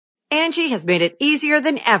Angie has made it easier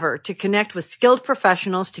than ever to connect with skilled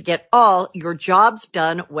professionals to get all your jobs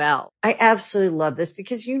done well. I absolutely love this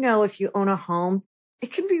because, if you own a home,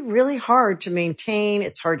 it can be really hard to maintain.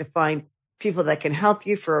 It's hard to find people that can help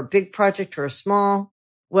you for a big project or a small.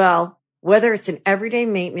 Well, whether it's in everyday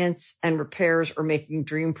maintenance and repairs or making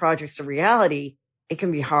dream projects a reality, it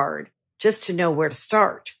can be hard just to know where to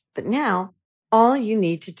start. But now, all you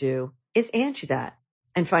need to do is Angie that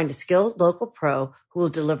and find a skilled local pro who will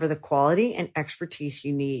deliver the quality and expertise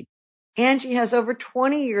you need. Angie has over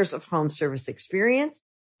 20 years of home service experience,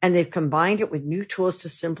 and they've combined it with new tools to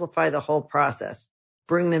simplify the whole process.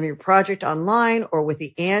 Bring them your project online or with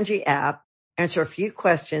the Angie app, answer a few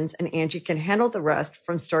questions, and Angie can handle the rest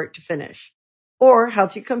from start to finish. Or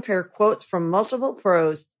help you compare quotes from multiple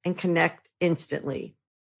pros and connect instantly,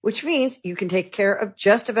 which means you can take care of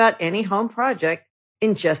just about any home project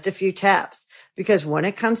in just a few taps. Because when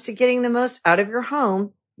it comes to getting the most out of your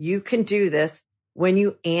home, you can do this when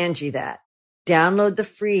you Angie that. Download the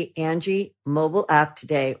free Angie mobile app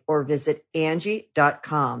today or visit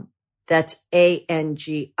Angie.com. That's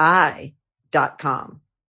ANGI.com.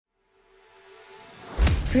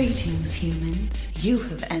 Greetings, humans. You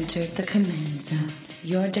have entered the Command Zone,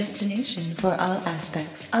 your destination for all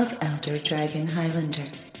aspects of Elder Dragon Highlander.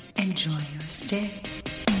 Enjoy your stay.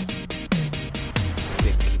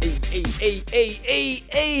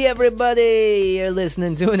 Hey, everybody! You're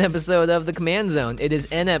listening to an episode of The Command Zone. It is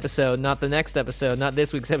an episode, not the next episode, not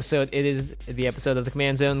this week's episode. It is the episode of The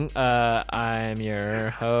Command Zone. I'm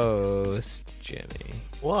your host, Jimmy.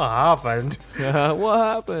 What happened? What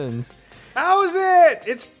happens? How is it?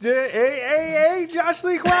 It's AAA Josh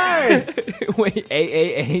Lee Klein. Wait,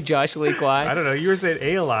 AAA Josh Lee Klein? I don't know. You were saying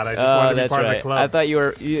A a lot. I just wanted to be part of the club. I thought you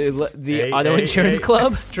were the Auto Insurance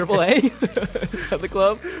Club, AAA. Is that the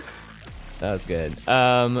club? That was good.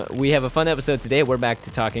 We have a fun episode today. We're back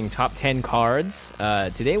to talking top 10 cards.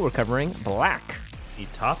 Today we're covering black. The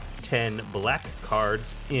top 10 black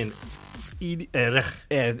cards in EDH.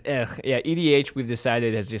 Yeah, EDH we've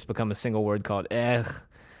decided has just become a single word called EDH.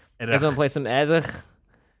 You guys want to play some EDH?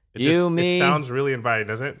 Me. It sounds really inviting,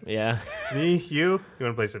 doesn't it? Yeah. Me, you? You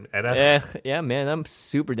want to play some EDH? Yeah, man, I'm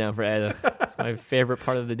super down for EDH. It's my favorite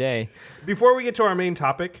part of the day. Before we get to our main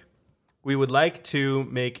topic, we would like to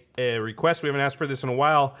make a request. We haven't asked for this in a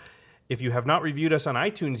while. If you have not reviewed us on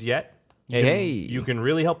iTunes yet, you can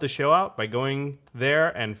really help the show out by going there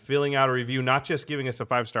and filling out a review, not just giving us a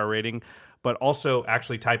 5-star rating, but also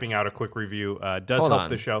actually typing out a quick review. Does help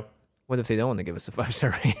the show. What if they don't want to give us a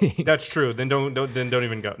 5-star rating? That's true. Then don't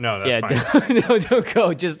even go. No, that's fine. Don't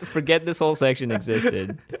go. Just forget this whole section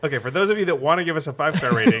existed. Okay, for those of you that want to give us a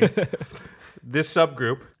 5-star rating, this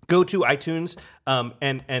subgroup, go to iTunes,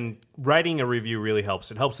 and writing a review really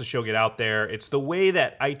helps. It helps the show get out there. It's the way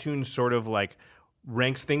that iTunes sort of like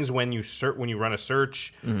ranks things when you run a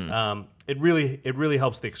search. Mm-hmm. It really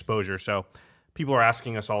helps the exposure. So people are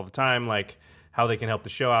asking us all the time like how they can help the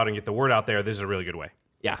show out and get the word out there. This is a really good way.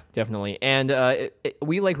 Yeah, definitely. And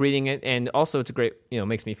we like reading it, and also it's a great,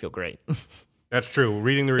 makes me feel great. That's true.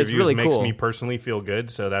 Reading the reviews really makes cool. me personally feel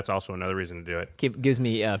good, so that's also another reason to do it. Gives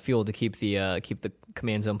me fuel to keep the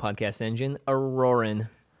Command Zone podcast engine a roaring.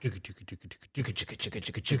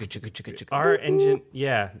 Our engine,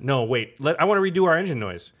 yeah. No, wait. I want to redo our engine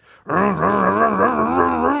noise.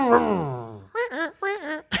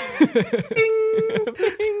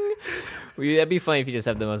 That'd be funny if you just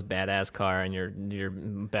have the most badass car and your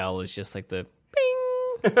bell is just like the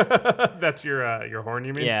bing. That's your horn,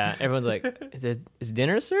 you mean? Yeah, everyone's like, is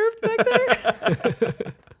dinner served back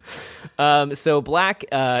there? So black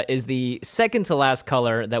is the second to last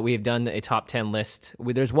color that we've done a top 10 list.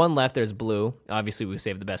 There's one left. There's blue. Obviously, we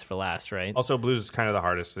saved the best for last, right? Also, blue is kind of the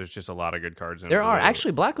hardest. There's just a lot of good cards in there. Blue.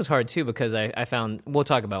 Actually, black was hard too because I found, we'll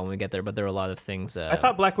talk about when we get there, but there were a lot of things. I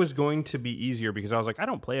thought black was going to be easier because I was like, I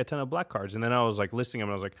don't play a ton of black cards. And then I was like listing them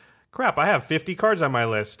and I was like, crap, I have 50 cards on my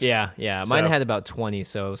list. Yeah. So. Mine had about 20,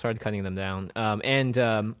 so it was hard cutting them down.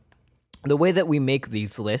 The way that we make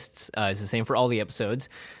these lists is the same for all the episodes.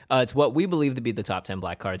 It's what we believe to be the top 10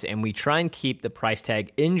 black cards, and we try and keep the price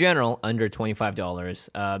tag in general under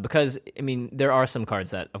 $25 because, there are some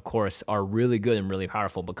cards that, of course, are really good and really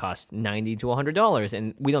powerful but cost $90 to $100,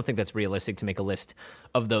 and we don't think that's realistic to make a list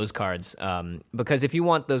of those cards because if you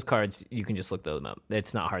want those cards, you can just look them up.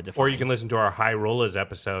 It's not hard to find. Or you can listen to our High Rollers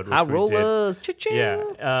episode. High Rollers, cha-ching.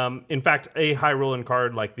 Yeah. In fact, a high rolling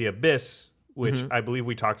card like the Abyss, which I believe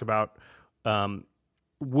we talked about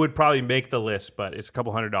would probably make the list, but it's a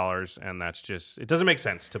couple $100, and that's just, it doesn't make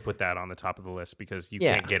sense to put that on the top of the list because you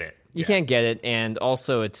can't get it. You can't get it, and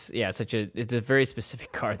also it's a very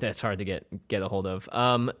specific card that's hard to get a hold of.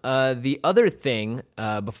 The other thing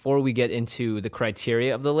before we get into the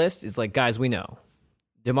criteria of the list is like, guys, we know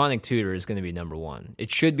Demonic Tutor is going to be number one.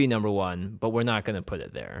 It should be number one, but we're not going to put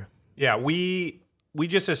it there. Yeah, we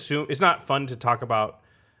just assume it's not fun to talk about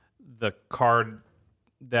the card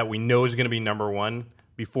that we know is going to be number one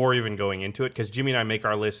before even going into it, because Jimmy and I make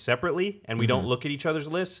our lists separately, and we don't look at each other's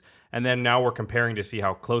lists, and then now we're comparing to see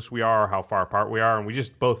how close we are or how far apart we are, and we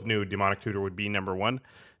just both knew Demonic Tutor would be number one.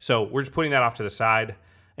 So we're just putting that off to the side.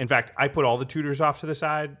 In fact, I put all the tutors off to the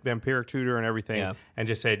side, Vampiric Tutor and everything, and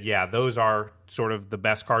just said, yeah, those are sort of the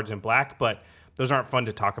best cards in black, but those aren't fun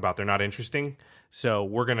to talk about. They're not interesting. So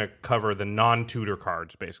we're going to cover the non-tutor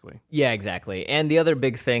cards, basically. Yeah, exactly. And the other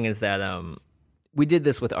big thing is that we did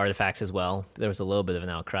this with artifacts as well. There was a little bit of an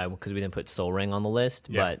outcry because we didn't put Soul Ring on the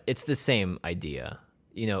list, but it's the same idea.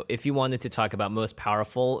 You know, if you wanted to talk about most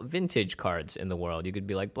powerful vintage cards in the world, you could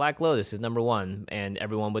be like, Black Lotus is number one, and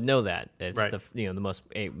everyone would know that. It's the most...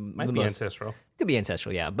 Might be Ancestral. Could be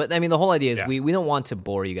Ancestral, yeah. But I mean, the whole idea is we don't want to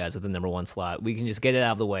bore you guys with the number one slot. We can just get it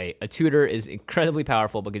out of the way. A tutor is incredibly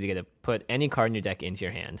powerful because you get to put any card in your deck into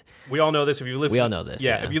your hand. We all know this. If you listen, we all know this.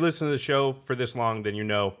 Yeah, if you listen to the show for this long, then you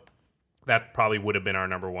know that probably would have been our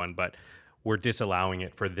number one, but we're disallowing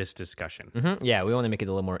it for this discussion. Mm-hmm. Yeah, we want to make it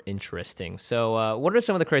a little more interesting. So what are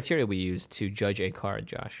some of the criteria we use to judge a card,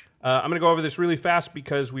 Josh? I'm going to go over this really fast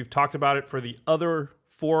because we've talked about it for the other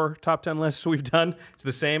 4 top 10 lists we've done. It's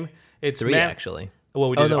the same. It's 3, actually. Well,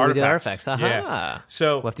 we did we did artifacts. Aha. Yeah.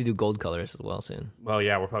 So we'll have to do gold colors as well soon. Well,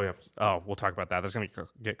 yeah, we'll probably have to, we'll talk about that. That's going to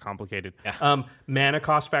get complicated. Yeah. Mana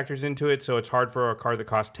cost factors into it, so it's hard for a card that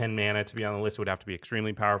costs 10 mana to be on the list. It would have to be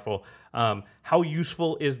extremely powerful. How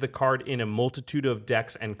useful is the card in a multitude of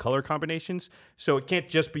decks and color combinations? So it can't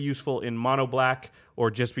just be useful in mono black or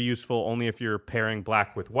just be useful only if you're pairing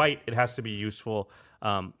black with white. It has to be useful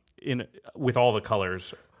with all the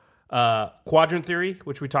colors. Quadrant theory,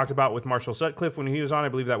 which we talked about with Marshall Sutcliffe when he was on. I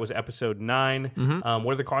believe that was episode 9. Mm-hmm.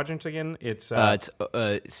 What are the quadrants again? It's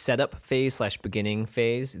setup phase / beginning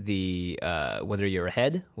phase. The whether you're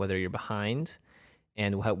ahead, whether you're behind,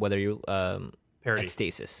 and whether you're parity. at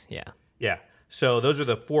stasis. Yeah. So those are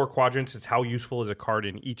the 4 quadrants. It's how useful is a card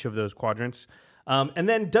in each of those quadrants. And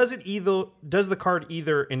then does the card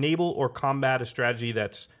either enable or combat a strategy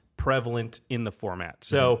that's prevalent in the format?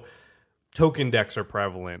 So token decks are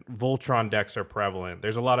prevalent. Voltron decks are prevalent.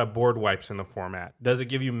 There's a lot of board wipes in the format. Does it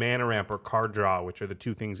give you mana ramp or card draw, which are the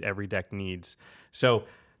 2 things every deck needs? So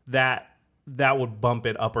that would bump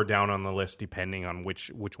it up or down on the list depending on which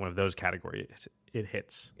one of those categories it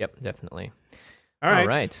hits. Yep, definitely. All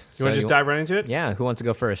right. You want to just dive right into it? Yeah, who wants to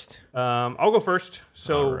go first? I'll go first.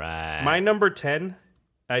 So all right. My number 10,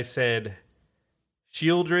 I said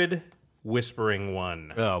Shieldred Whispering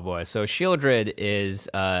One. Oh boy, so Shieldred is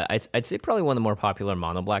I'd say probably one of the more popular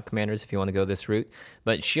mono black commanders if you want to go this route.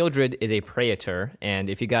 But Shieldred is a Praetor, and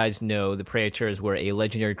if you guys know, the Praetors were a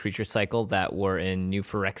legendary creature cycle that were in New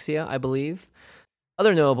Phyrexia, I believe.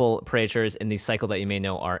 Other notable Praetors in the cycle that you may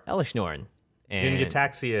know are Elishnorn and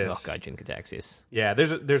Jin-Gitaxias. Oh god, Jin-Gitaxias. Yeah,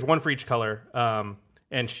 there's one for each color,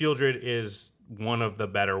 and Shieldred is one of the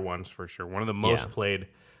better ones for sure. One of the most played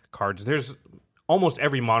cards. There's almost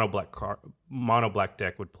every mono black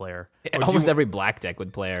deck would play her. Almost every black deck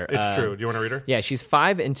would play her. It's true. Do you want to read her? Yeah, she's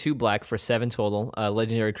 5 and 2 black for 7 total.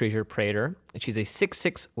 Legendary creature Praetor. She's a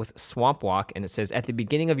 6/6 with Swamp Walk, and it says at the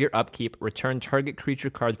beginning of your upkeep, return target creature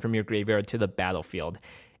card from your graveyard to the battlefield.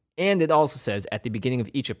 And it also says at the beginning of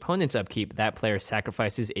each opponent's upkeep, that player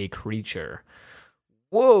sacrifices a creature.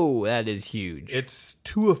 Whoa, that is huge. It's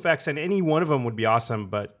 2 effects, and any one of them would be awesome,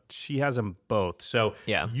 but she has them both. So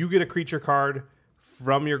you get a creature card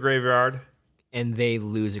from your graveyard, and they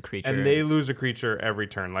lose a creature. And they lose a creature every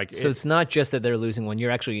turn. So it's not just that they're losing one. You're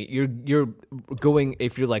actually you're going,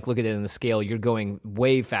 if you look at it in the scale, you're going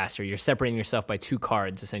way faster. You're separating yourself by 2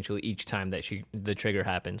 cards essentially each time that the trigger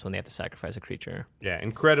happens when they have to sacrifice a creature. Yeah,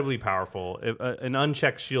 incredibly powerful. An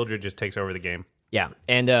unchecked Shieldred just takes over the game. Yeah,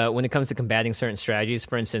 and when it comes to combating certain strategies,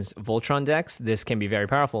 for instance, Voltron decks, this can be very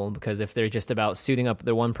powerful because if they're just about suiting up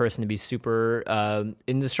their one person to be super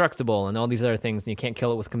indestructible and all these other things, and you can't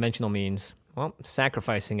kill it with conventional means, well,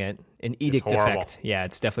 sacrificing it, an edict effect. Yeah,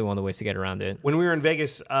 it's definitely one of the ways to get around it. When we were in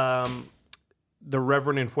Vegas, the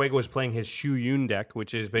Reverend Infuego was playing his Shu Yun deck,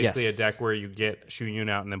 which is basically a deck where you get Shu Yun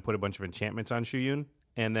out and then put a bunch of enchantments on Shu Yun,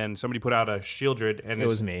 and then somebody put out a Shieldred. And it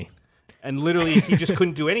was me. And literally, he just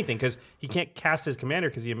couldn't do anything because he can't cast his commander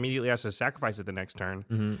because he immediately has to sacrifice it the next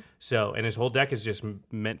turn. So, and his whole deck is just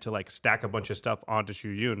meant to like stack a bunch of stuff onto Shu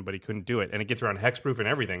Yun, but he couldn't do it. And it gets around hexproof and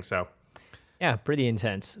everything. So, Yeah, pretty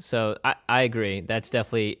intense. So I agree. That's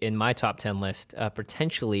definitely in my top 10 list,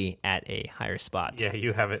 potentially at a higher spot. yeah,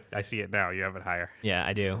 you have it. I see it now. You have it higher. Yeah,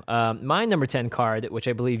 I do. My number 10 card, which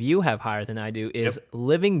I believe you have higher than I do, is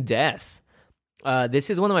Living Death.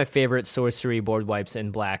 This is one of my favorite sorcery board wipes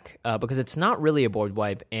in black because it's not really a board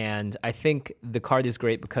wipe, and I think the card is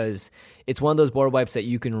great because it's one of those board wipes that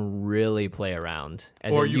you can really play around.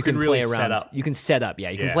 Or you can really play around. set up. You can set up,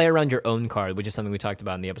 yeah. You can play around your own card, which is something we talked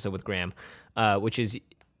about in the episode with Graham, which is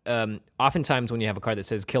oftentimes when you have a card that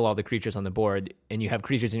says kill all the creatures on the board and you have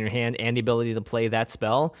creatures in your hand and the ability to play that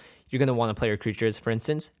spell, you're going to want to play your creatures, for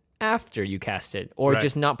instance, after you cast it, or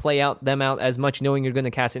just not play them out as much knowing you're going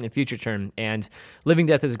to cast it in a future turn. And Living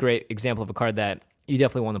Death is a great example of a card that you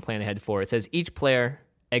definitely want to plan ahead for. It says each player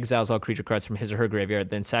exiles all creature cards from his or her graveyard,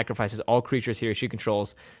 then sacrifices all creatures he or she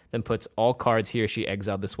controls, then puts all cards he or she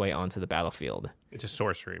exiled this way onto the battlefield. It's a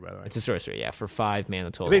sorcery, by the way. It's a sorcery, yeah, for 5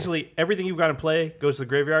 mana total. Basically, everything you've got in play goes to the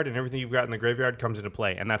graveyard, and everything you've got in the graveyard comes into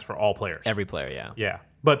play, and that's for all players. Every player, yeah. Yeah.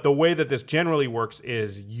 But the way that this generally works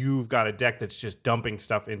is you've got a deck that's just dumping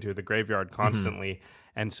stuff into the graveyard constantly.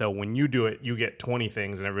 And so when you do it, you get 20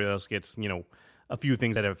 things and everybody else gets, a few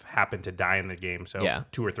things that have happened to die in the game. So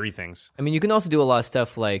 2 or 3 things. I mean, you can also do a lot of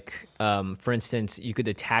stuff like, for instance, you could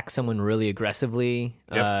attack someone really aggressively.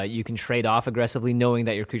 You can trade off aggressively knowing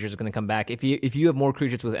that your creatures are going to come back. If you have more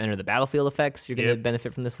creatures with enter the battlefield effects, you're going to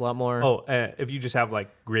benefit from this a lot more. Oh, if you just have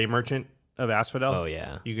like Grey Merchant of Asphodel. Oh,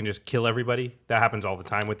 yeah. You can just kill everybody. That happens all the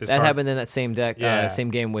time with this That card. happened in that same deck, same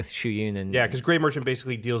game with Shu Yun. And yeah, because Grey Merchant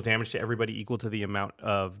basically deals damage to everybody equal to the amount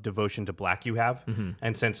of devotion to black you have.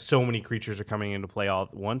 And since so many creatures are coming into play all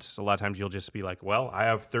at once, a lot of times you'll just be like, well, I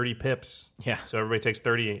have 30 pips. Yeah. So everybody takes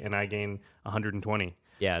 30 and I gain 120.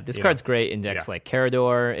 Yeah, this card's great in decks like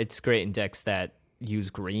Carador. It's great in decks that use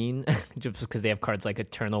green just because they have cards like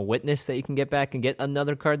Eternal Witness that you can get back and get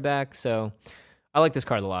another card back. So I like this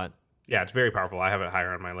card a lot. Yeah, it's very powerful. I have it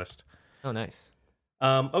higher on my list. Oh, nice.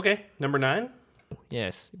 Okay, number 9.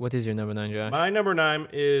 Yes. What is your number 9, Josh? My number 9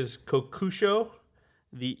 is Kokusho,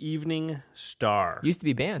 the Evening Star. Used to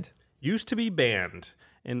be banned. Used to be banned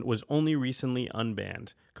and was only recently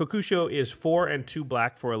unbanned. Kokusho is 4 and 2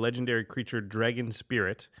 black for a legendary creature, Dragon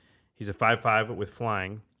Spirit. He's a 5/5 with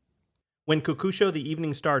flying. When Kokusho, the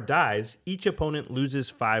Evening Star, dies, each opponent loses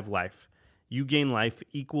 5 life. You gain life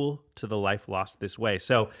equal to the life lost this way.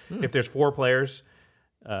 So if there's 4 players,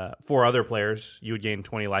 4 other players, you would gain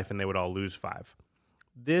 20 life and they would all lose 5.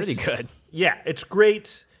 Pretty good. Yeah, it's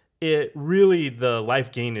great. It really, the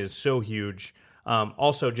life gain is so huge.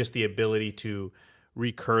 Also, just the ability to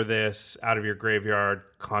recur this out of your graveyard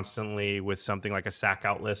constantly with something like a sack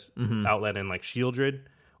outlet and like Shieldred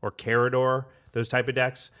or Carador, those type of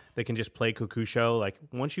decks that can just play Kokusho. Like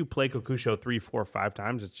once you play Kokusho 3, 4, 5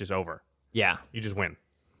 times, it's just over. Yeah. You just win.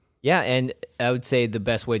 Yeah, and I would say the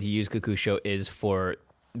best way to use Kokusho is for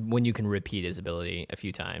when you can repeat his ability a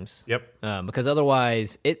few times. Yep. Because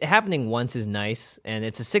otherwise, it happening once is nice, and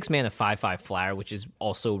it's a 6-mana 5/5 flyer, which is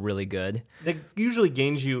also really good. That usually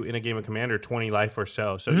gains you in a game of Commander 20 life or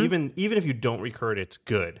so. So even if you don't recur it, it's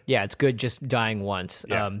good. Yeah, it's good just dying once.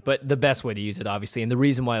 Yeah. But the best way to use it, obviously, and the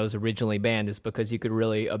reason why it was originally banned is because you could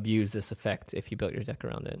really abuse this effect if you built your deck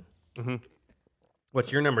around it. Mm-hmm. What's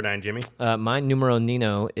your number 9, Jimmy? My numero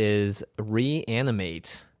nino is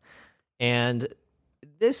Reanimate. And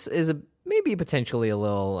this is maybe potentially a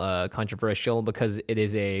little controversial because it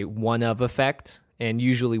is a one-of effect. And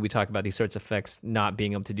usually we talk about these sorts of effects not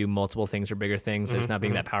being able to do multiple things or bigger things. It's not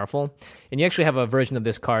being that powerful. And you actually have a version of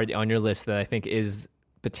this card on your list that I think is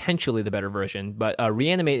potentially the better version. But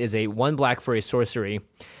Reanimate is a 1 black for a sorcery.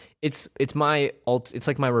 It's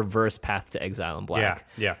like my reverse Path to Exile in black.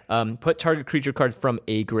 Yeah. Put target creature card from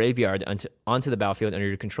a graveyard onto the battlefield under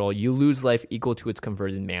your control. You lose life equal to its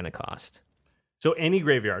converted mana cost. So any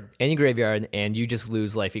graveyard, and you just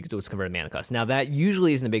lose life equal to its converted mana cost. Now that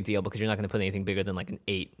usually isn't a big deal because you're not going to put anything bigger than like an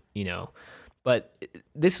 8, But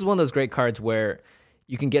this is one of those great cards where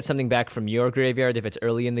you can get something back from your graveyard if it's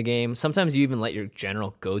early in the game. Sometimes you even let your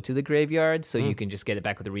general go to the graveyard so you can just get it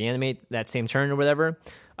back with the Reanimate that same turn or whatever.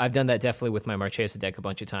 I've done that definitely with my Marchesa deck a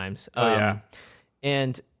bunch of times.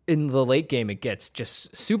 And in the late game, it gets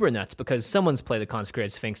just super nuts because someone's played the Consecrated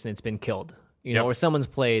Sphinx and it's been killed. Or someone's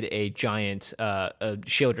played a giant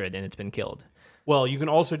Shieldred and it's been killed. Well, you can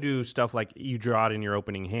also do stuff like you draw it in your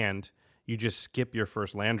opening hand. You just skip your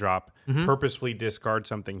first land drop, purposefully discard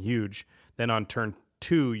something huge. Then on turn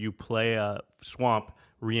 2, you play a swamp,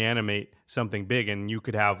 reanimate something big, and you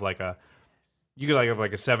could have like a You could have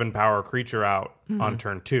like a 7-power creature out on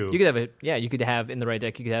turn 2. You could have in the right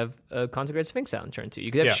deck. You could have a Consecrated Sphinx out in turn 2.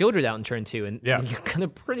 You could have Shieldred out in turn 2, and you're gonna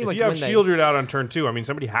pretty much. If you have win Shieldred out on turn 2, I mean,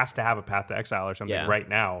 somebody has to have a Path to Exile or something Yeah. right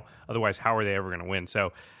now. Otherwise, how are they ever going to win?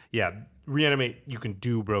 So, yeah, Reanimate, you can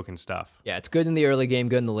do broken stuff. Yeah, it's good in the early game,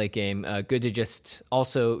 good in the late game. Good to just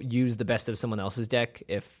also use the best of someone else's deck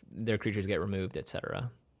if their creatures get removed, etc.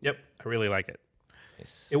 Yep, I really like it.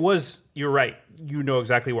 Nice. It was, you're right. You know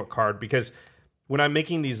exactly what card, because when I'm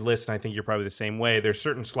making these lists, and I think you're probably the same way, there's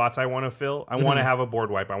certain slots I want to fill. I want to have a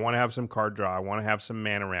board wipe. I want to have some card draw. I want to have some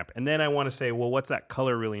mana ramp. And then I want to say, well, what's that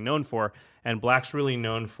color really known for? And black's really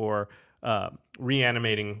known for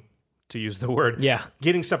reanimating, to use the word. Yeah.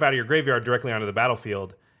 Getting stuff out of your graveyard directly onto the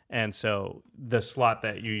battlefield. And so the slot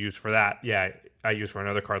that you use for that, I use for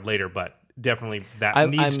another card later, but definitely that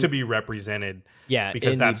needs to be represented. Yeah,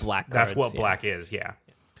 because in that's the black that's cards, what black is. Yeah.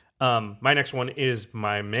 My next one is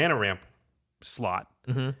my mana ramp slot.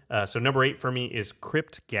 So number 8 for me is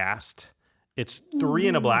Crypt Ghast. It's 3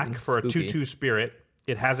 and a black for spooky. a 2/2 spirit.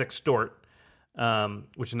 It has Extort,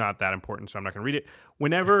 which is not that important, so I'm not going to read it.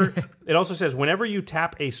 Whenever it also says whenever you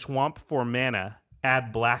tap a swamp for mana,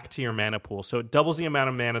 add black to your mana pool. So it doubles the amount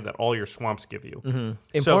of mana that all your swamps give you.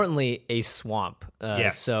 Importantly, a swamp.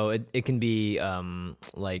 Yes. So it can be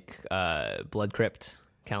like Blood Crypt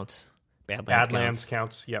counts. Badlands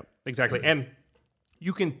counts. Yep, exactly. And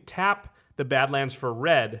you can tap the Badlands for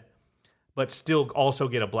red, but still also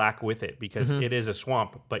get a black with it because it is a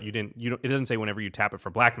swamp. But it doesn't say whenever you tap it for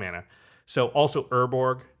black mana. So also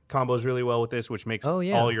Urborg combos really well with this, which makes all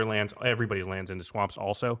your lands, everybody's lands, into swamps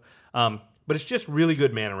also. But it's just really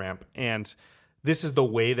good mana ramp, and this is the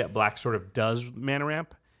way that black sort of does mana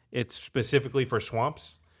ramp. It's specifically for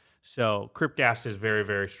swamps. So Crypt Ghast is very,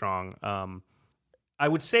 very strong. I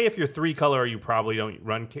would say if you're 3 color, you probably don't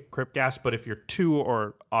run Crypt Ghast, but if you're 2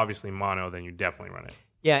 or obviously mono, then you definitely run it.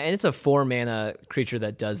 Yeah, and it's a 4 mana creature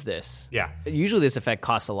that does this. Yeah. Usually this effect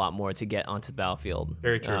costs a lot more to get onto the battlefield.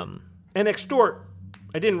 Very true. And Extort,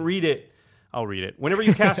 I didn't read it. I'll read it. Whenever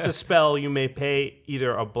you cast a spell, you may pay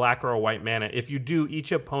either a black or a white mana. If you do,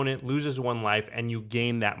 each opponent loses 1 life, and you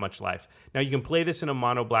gain that much life. Now, you can play this in a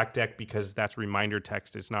mono black deck because that's reminder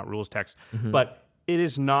text. It's not rules text. But it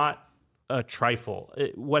is not a trifle.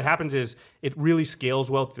 What happens is it really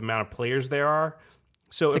scales well with the amount of players there are.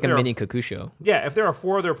 So It's like a mini Kakusho. Yeah, if there are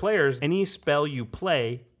 4 other players, any spell you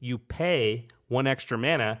play, you pay 1 extra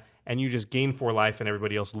mana, and you just gain 4 life, and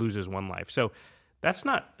everybody else loses 1 life. So that's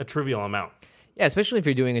not a trivial amount. Yeah, especially if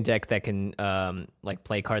you're doing a deck that can like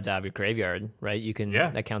play cards out of your graveyard, right? You can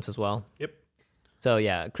that counts as well. Yep. So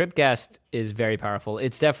yeah, Crypt Ghast is very powerful.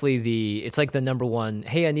 It's definitely it's like the number one,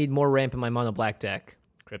 hey, I need more ramp in my mono black deck.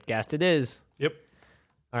 Crypt Ghast it is. Yep.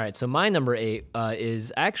 All right, so my number 8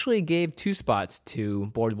 is actually gave 2 spots to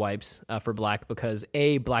board wipes for black because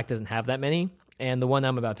black doesn't have that many, and the one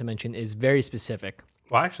I'm about to mention is very specific.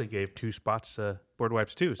 Well, I actually gave 2 spots board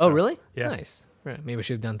wipes too. So, oh, really? Yeah. Nice. Right. Maybe we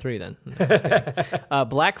should have done 3 then.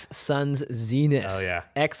 Black's Sun's Zenith. Oh, yeah.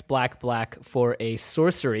 X black for a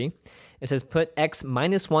sorcery. It says put X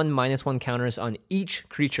 -1/-1 counters on each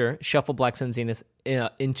creature. Shuffle Black Sun's Zenith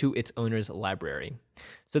into its owner's library.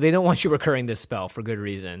 So they don't want you recurring this spell for good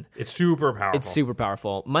reason. It's super powerful. It's super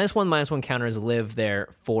powerful. -1/-1 counters live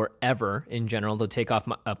there forever in general. They'll take off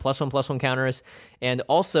 +1/+1 counters. And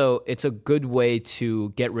also, it's a good way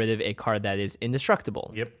to get rid of a card that is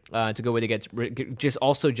indestructible. Yep. It's a good way to get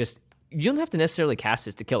you don't have to necessarily cast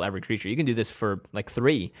this to kill every creature. You can do this for like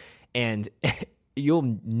 3, and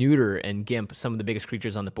you'll neuter and gimp some of the biggest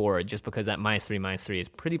creatures on the board just because that -3/-3 is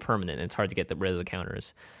pretty permanent and it's hard to get rid of the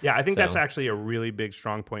counters. Yeah, I think that's actually a really big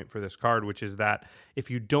strong point for this card, which is that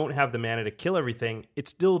if you don't have the mana to kill everything, it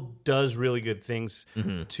still does really good things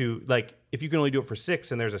to, like, if you can only do it for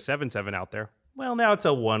 6 and there's a 7/7 out there, well, now it's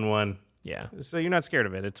a 1/1. Yeah. So you're not scared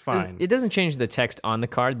of it. It's fine. It doesn't change the text on the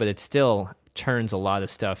card, but it still turns a lot of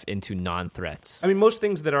stuff into non-threats. I mean, most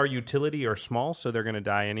things that are utility are small, so they're going to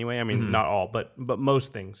die anyway. I mean, not all, but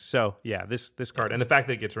most things. So yeah, this card and the fact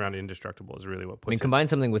that it gets around indestructible is really what puts. Combine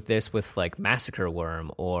something with this with like Massacre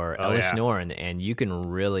Worm or Ellis Norn, and you can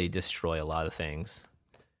really destroy a lot of things.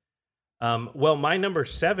 Well, my number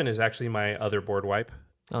 7 is actually my other board wipe.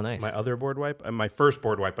 Oh, nice. My other board wipe, my first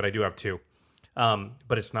board wipe, but I do have 2.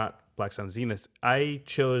 But it's not Black Sun Zenith. I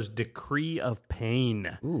chose Decree of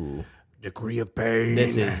Pain. Ooh. Decree of Pain.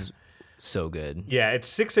 This is so good. Yeah, it's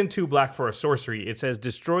 6 and 2 black for a sorcery. It says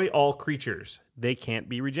destroy all creatures. They can't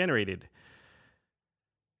be regenerated.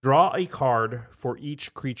 Draw a card for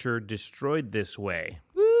each creature destroyed this way.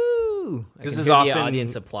 Woo! This is the often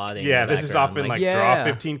audience applauding. Yeah, in the this is background. often draw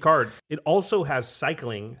 15 card. It also has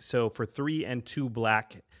cycling. So for 3 and 2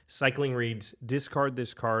 black, Cycling reads, discard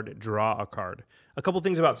this card, draw a card. A couple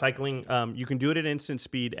things about cycling. You can do it at instant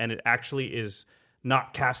speed, and it actually is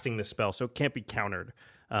not casting the spell, so it can't be countered.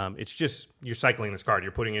 It's just you're cycling this card.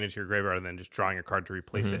 You're putting it into your graveyard and then just drawing a card to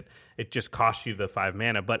replace it. It just costs you the 5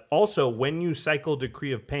 mana. But also, when you cycle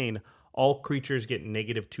Decree of Pain, all creatures get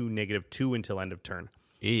 -2/-2 until end of turn.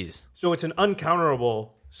 Jeez. So it's an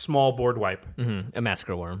uncounterable small board wipe. A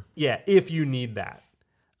Massacre Worm. Yeah, if you need that.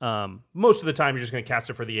 Most of the time, you're just going to cast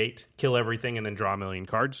it for the 8, kill everything, and then draw a million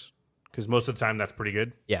cards. Because most of the time, that's pretty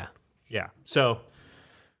good. Yeah. Yeah. So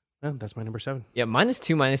that's my number 7. Yeah,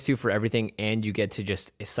 -2/-2 for everything, and you get to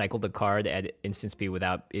just cycle the card at instant speed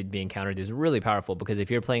without it being countered is really powerful, because if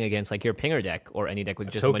you're playing against like your Pinger deck or any deck with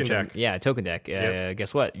just a bunch of token deck,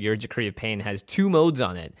 guess what? Your Decree of Pain has 2 modes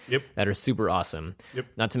on it that are super awesome.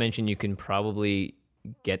 Not to mention you can probably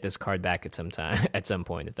get this card back at some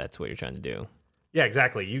point if that's what you're trying to do. Yeah,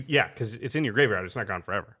 exactly. Because it's in your graveyard. It's not gone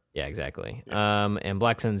forever. Yeah, exactly. And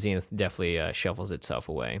Black Sun Zenith definitely shuffles itself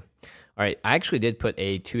away. All right, I actually did put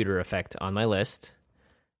a tutor effect on my list,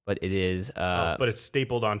 but it is... but it's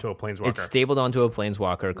stapled onto a Planeswalker. It's stapled onto a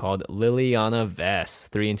Planeswalker called Liliana Vess,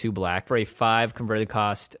 3 and 2 black for a 5 converted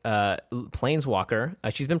cost Planeswalker.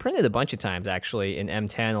 She's been printed a bunch of times, actually, in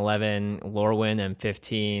M10, 11, Lorwyn,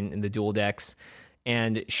 M15, in the dual decks.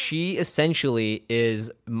 And she essentially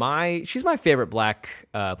is she's my favorite black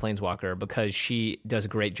Planeswalker because she does a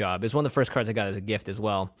great job. It's one of the first cards I got as a gift as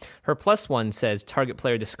well. Her +1 says target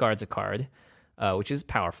player discards a card, which is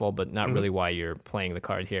powerful, but not really why you're playing the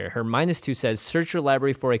card here. Her -2 says search your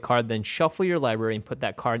library for a card, then shuffle your library and put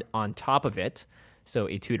that card on top of it. So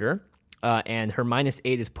a tutor. And her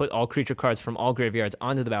 -8 is put all creature cards from all graveyards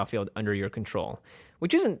onto the battlefield under your control,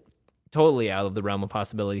 which isn't totally out of the realm of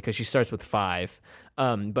possibility because she starts with 5.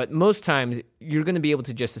 But most times you're going to be able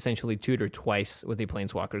to just essentially tutor twice with a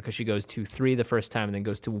Planeswalker because she goes to 3 the first time and then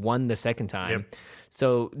goes to 1 the second time.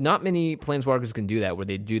 So not many Planeswalkers can do that where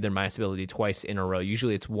they do their minus ability twice in a row.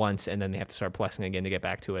 Usually it's once and then they have to start plussing again to get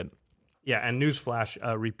back to it. Yeah, and newsflash,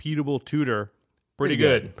 repeatable tutor. Pretty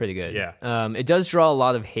good. Yeah. It does draw a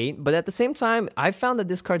lot of hate, but at the same time, I've found that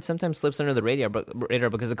this card sometimes slips under the radar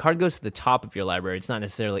because the card goes to the top of your library. It's not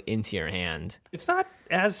necessarily into your hand. It's not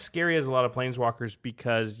as scary as a lot of Planeswalkers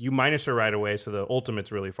because you minus her right away, so the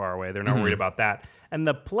ultimate's really far away. They're not worried about that. And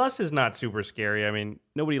the plus is not super scary. I mean,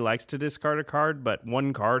 nobody likes to discard a card, but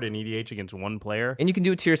 1 card in EDH against 1 player. And you can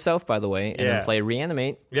do it to yourself, by the way, and then play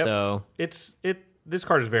Reanimate. Yep. So this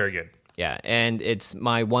card is very good. Yeah, and it's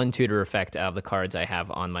my 1 tutor effect out of the cards I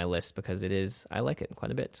have on my list because I like it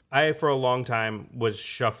quite a bit. I, for a long time, was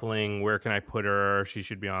shuffling, where can I put her? She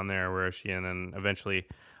should be on there. Where is she? And then eventually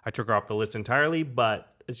I took her off the list entirely,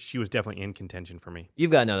 but she was definitely in contention for me.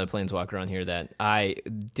 You've got another Planeswalker on here that I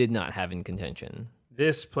did not have in contention.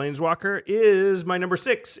 This Planeswalker is my number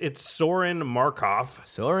 6. It's Sorin Markov.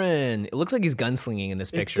 Sorin. It looks like he's gunslinging in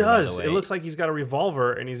this picture. It does. By the way. It looks like he's got a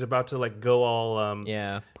revolver and he's about to go all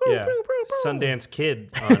Sundance Kid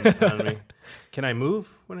on me. Can I move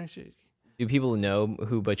when I should? Do people know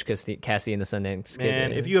who Butch Cassidy and the Sundance Kid is?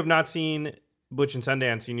 And if you have not seen Butch and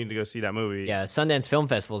Sundance, you need to go see that movie. Yeah, Sundance Film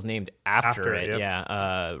Festival is named after it. Yep.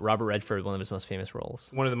 Yeah, Robert Redford, one of his most famous roles.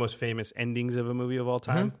 One of the most famous endings of a movie of all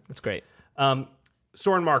time. That's great.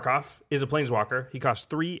 Sorin Markov is a Planeswalker. He costs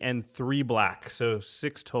 3 and 3 black, so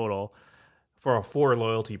 6 total for a 4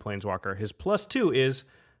 loyalty Planeswalker. His +2 is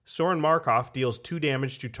Sorin Markov deals 2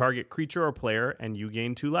 damage to target creature or player, and you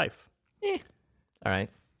gain 2 life. All right.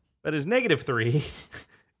 But his -3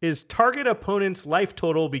 is target opponent's life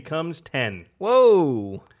total becomes 10.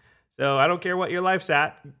 Whoa. So I don't care what your life's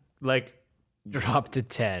at. Drop to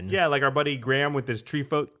 10. Yeah, like our buddy Graham with his Tree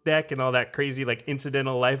Folk deck and all that crazy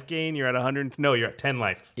incidental life gain. You're at 100. No, you're at 10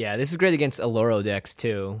 life. Yeah, this is great against Aloro decks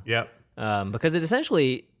too. Yep. Because it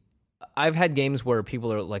essentially, I've had games where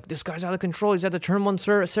people are like, this guy's out of control. He's at the turn 1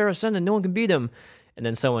 Saracen and no one can beat him. And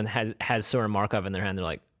then someone has Sorin Markov in their hand. They're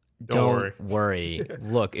like, Don't worry.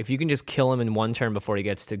 Look, if you can just kill him in 1 turn before he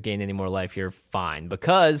gets to gain any more life, you're fine.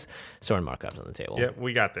 Because Sorin Markov's on the table. Yeah,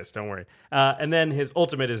 we got this. Don't worry. And then his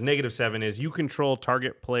ultimate is -7 is you control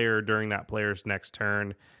target player during that player's next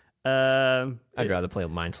turn. I'd rather play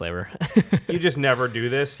Mindslaver. You just never do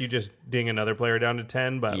this. You just ding another player down to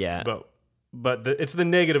 10. But it's the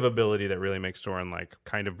negative ability that really makes Sorin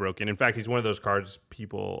kind of broken. In fact, he's one of those cards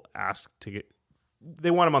people ask to get.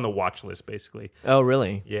 They want him on the watch list, basically. Oh,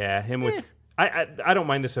 really? Yeah, him with. I don't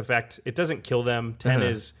mind this effect. It doesn't kill them. 10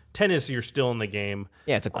 is you're still in the game.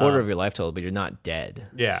 Yeah, it's a quarter of your life total, but you're not dead.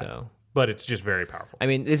 Yeah. So. But it's just very powerful. I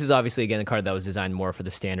mean, this is obviously again a card that was designed more for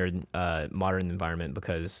the standard modern environment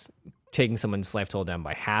because taking someone's life total down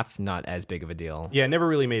by half, not as big of a deal. Yeah, it never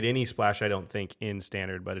really made any splash, I don't think, in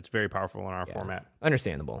Standard, but it's very powerful in our format.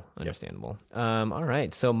 Understandable. All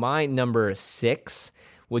right, so my number 6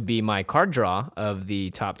 would be my card draw of the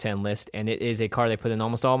top 10 list, and it is a card I put in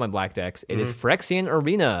almost all my black decks. It is Phyrexian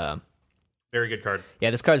Arena. Very good card.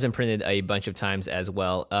 Yeah, this card's been printed a bunch of times as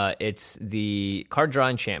well. It's the card draw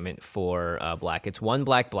enchantment for black. It's 1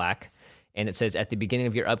 black. And it says at the beginning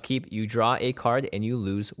of your upkeep, you draw a card and you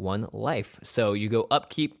lose 1 life. So you go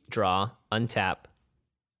upkeep, draw, untap.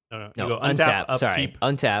 No. No, You go untap. upkeep. Sorry,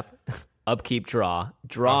 untap, upkeep, draw.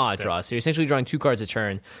 So you're essentially drawing 2 cards a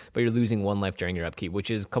turn, but you're losing 1 life during your upkeep,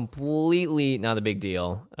 which is completely not a big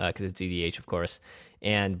deal because it's EDH, of course.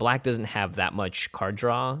 And black doesn't have that much card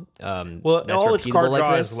draw. Well, that's all its card repeatable draw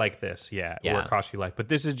like is this. like this, or it costs you life. But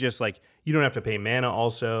this is just like, you don't have to pay mana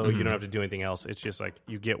also. You don't have to do anything else. It's just like,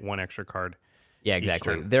 you get 1 extra card. Yeah,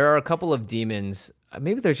 exactly. There are a couple of demons.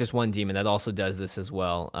 Maybe there's just one demon that also does this as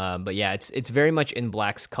well. But yeah, it's very much in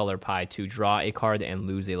black's color pie to draw a card and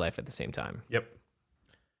lose a life at the same time. Yep.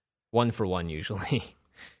 1 for 1 usually.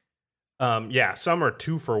 Some are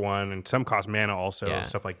 2 for 1, and some cost mana also.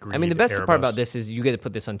 Stuff like Greed. I mean, the best Erebos. part about this is you get to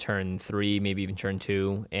put this on turn 3, maybe even turn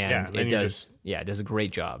 2, and it does a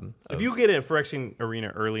great job. If you get it Phyrexian Arena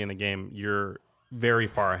early in the game, you're very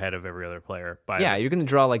far ahead of every other player. You're going to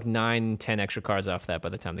draw like 9, 10 extra cards off that by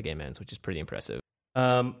the time the game ends, which is pretty impressive.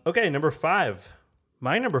 Okay, number 5.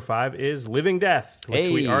 My number 5 is Living Death,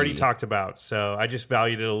 which we already talked about. So I just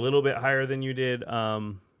valued it a little bit higher than you did.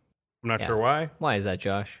 I'm not sure why. Why is that,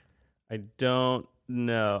 Josh? I don't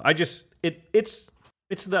know. It's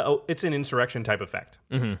an insurrection type effect.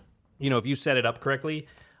 Mm-hmm. You know, if you set it up correctly,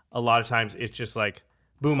 a lot of times it's just like,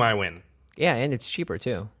 boom, I win. Yeah, and it's cheaper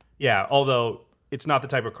too. Yeah, although it's not the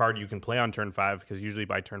type of card you can play on turn 5, because usually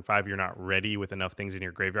by turn 5 you're not ready with enough things in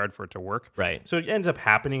your graveyard for it to work. Right. So it ends up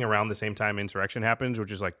happening around the same time insurrection happens,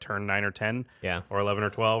 which is like turn 9 or 10, or 11 or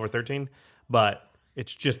 12 or 13. But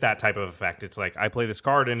it's just that type of effect. It's like, I play this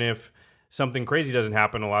card, and if something crazy doesn't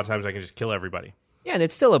happen, a lot of times I can just kill everybody. Yeah, and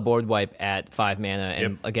it's still a board wipe at 5 mana,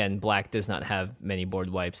 and again, black does not have many board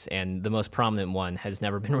wipes, and the most prominent one has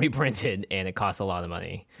never been reprinted, and it costs a lot of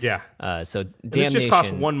money. Yeah. So Damnation. Damnation... This just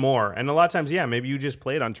costs 1 more, and a lot of times, maybe you just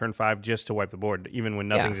play it on turn 5 just to wipe the board, even when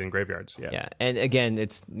nothing's in graveyards. Yeah, and again,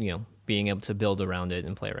 it's, being able to build around it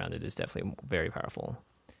and play around it is definitely very powerful.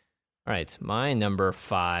 All right, my number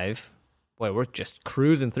 5. Boy, we're just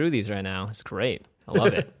cruising through these right now. It's great. I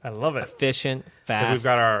love it. I love it. Efficient, fast. We've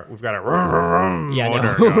got our revving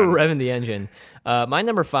the engine. My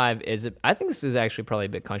number 5 is, I think this is actually probably a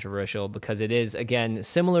bit controversial because it is, again,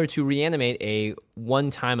 similar to Reanimate, a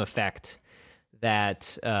one-time effect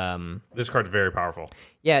that... this card's very powerful.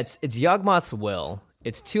 Yeah, it's Yawgmoth's Will.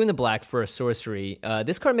 It's 2 in the black for a sorcery.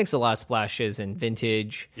 This card makes a lot of splashes in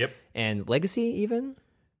Vintage and Legacy even.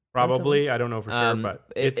 Probably, I don't know for sure, but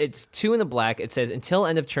it's 2 in the black. It says, until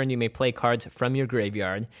end of turn, you may play cards from your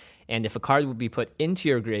graveyard, and if a card would be put into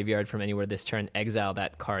your graveyard from anywhere this turn, exile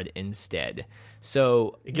that card instead.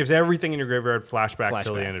 So it gives everything in your graveyard flashback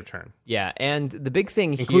till the end of turn. Yeah, and the big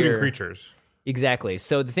thing including here... creatures. Exactly.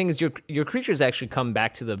 So the thing is, your creatures actually come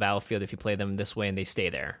back to the battlefield if you play them this way, and they stay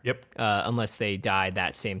there. Yep. Unless they die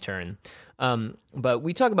that same turn. But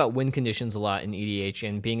we talk about win conditions a lot in EDH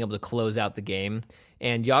and being able to close out the game.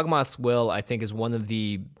 And Yawgmoth's Will, I think, is one of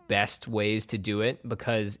the best ways to do it,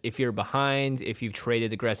 because if you're behind, if you've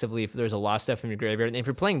traded aggressively, if there's a lot of stuff in your graveyard, and if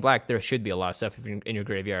you're playing black, there should be a lot of stuff in your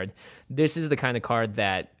graveyard. This is the kind of card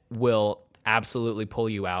that will absolutely pull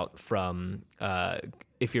you out from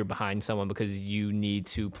if you're behind someone, because you need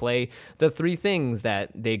to play the 3 things that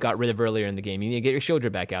they got rid of earlier in the game. You need to get your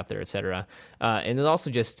Shieldra back out there, etc. And it also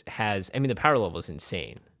just has, the power level is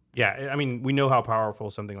insane. Yeah, we know how powerful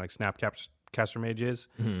something like Snapcaster Mage is,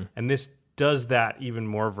 and this does that even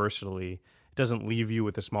more versatilely. It doesn't leave you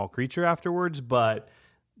with a small creature afterwards, but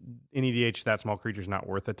in EDH, that small creature is not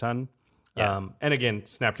worth a ton. Yeah. And again,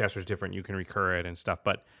 Snapcaster is different. You can recur it and stuff,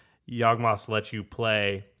 but Yawgmoths lets you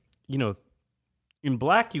play, in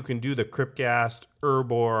black, you can do the Cryptghast,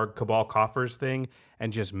 Urborg, Cabal Coffers thing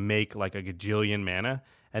and just make like a gajillion mana,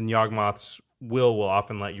 and Yawgmoth's will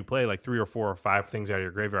often let you play like 3 or 4 or 5 things out of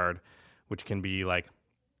your graveyard, which can be like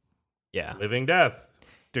Living Death,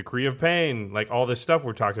 Decree of Pain, like all this stuff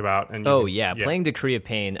we talked about. And playing Decree of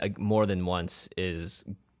Pain more than once is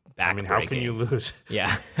backbreaking. How can you lose?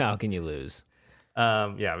 Yeah, how can you lose?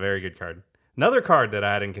 Very good card. Another card that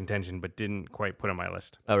I had in contention but didn't quite put on my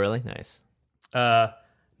list. Oh, really? Nice.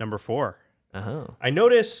 Number 4. Uh-huh. I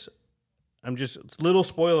notice, it's little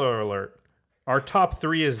spoiler alert, Our top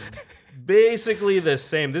 3 is basically the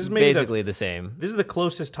same. This is maybe basically the same. This is the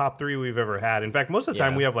closest top 3 we've ever had. In fact, most of the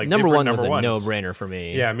time we have like number different one number was ones. a no-brainer for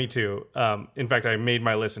me. Yeah, me too. In fact, I made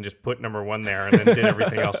my list and just put number 1 there and then did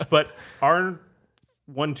everything else. But our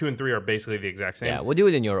 1, 2, and 3 are basically the exact same. Yeah, we'll do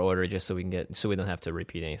it in your order just so we don't have to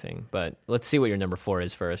repeat anything. But let's see what your number 4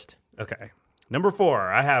 is first. Okay. Number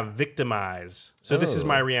 4, I have Victimize. So this is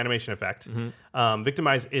my reanimation effect.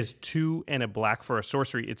 Victimize is 2 and a black for a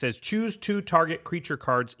sorcery. It says choose 2 target creature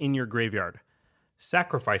cards in your graveyard.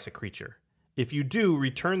 Sacrifice a creature. If you do,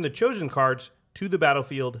 return the chosen cards to the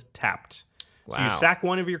battlefield tapped. Wow. So you sack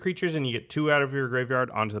 1 of your creatures and you get 2 out of your graveyard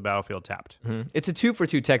onto the battlefield tapped. It's a 2 for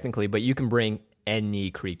 2 technically, but you can bring any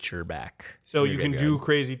creature back. So you can do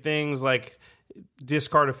crazy things like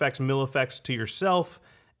discard effects, mill effects to yourself,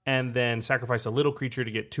 and then sacrifice a little creature to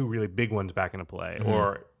get 2 really big ones back into play,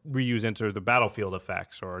 or reuse enter the battlefield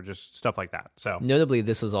effects, or just stuff like that. So notably,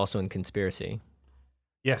 this was also in Conspiracy.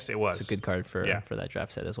 Yes, it was. It's a good card for that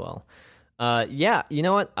draft set as well. You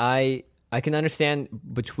know what? I can understand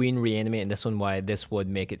between Reanimate and this one why this would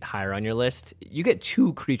make it higher on your list. You get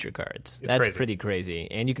 2 creature cards. That's crazy. Pretty crazy.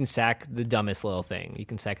 And you can sack the dumbest little thing. You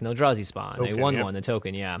can sack an Eldrazi Spawn, Token, a 1/1, a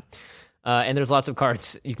token, yeah. And there's lots of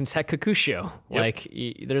cards. You can set Kakusho.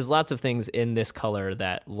 Yep. There's lots of things in this color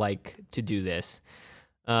that like to do this.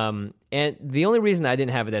 And the only reason I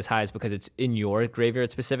didn't have it as high is because it's in your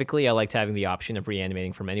graveyard specifically. I liked having the option of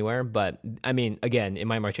reanimating from anywhere. But, I mean, again, in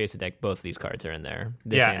my Marchesa deck, both of these cards are in there.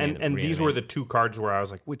 And these were the 2 cards where I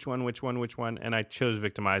was like, which one? And I chose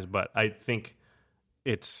Victimize, but I think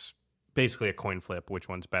it's basically a coin flip. Which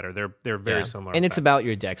one's better? They're very similar. And it's about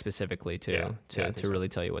your deck specifically, too, to so. really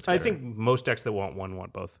tell you what's better. I think most decks that want one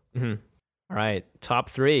want both. Mm-hmm. All right, top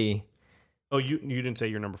 3. Oh, you didn't say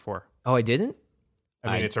your number 4. Oh, I didn't?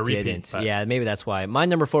 I mean, it's a repeat. Didn't. Yeah, maybe that's why. My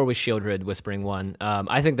number 4 was Shieldred, Whispering One.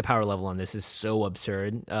 I think the power level on this is so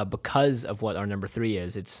absurd because of what our number 3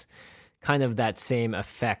 is. It's kind of that same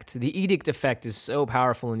effect. The Edict effect is so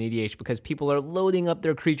powerful in EDH because people are loading up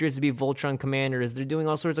their creatures to be Voltron commanders. They're doing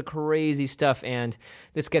all sorts of crazy stuff, and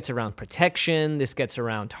this gets around protection, this gets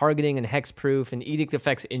around targeting and hexproof, and Edict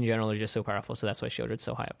effects in general are just so powerful, so that's why Shieldred's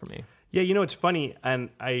so high up for me. Yeah, it's funny, and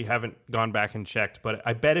I haven't gone back and checked, but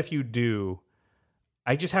I bet if you do,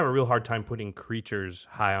 I just have a real hard time putting creatures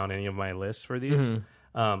high on any of my lists for these.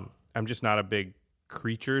 I'm just not a big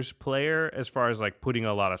creatures player as far as like putting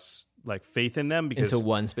a lot of like faith in them into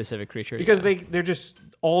one specific creature because they're just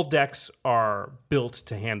all decks are built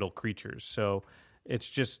to handle creatures, so it's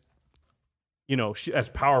just as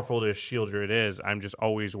powerful as Shieldred is, I'm just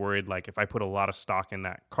always worried like if I put a lot of stock in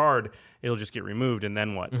that card, it'll just get removed and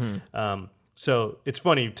then what? So it's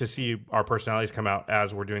funny to see our personalities come out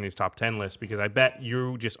as we're doing these top 10 lists because I bet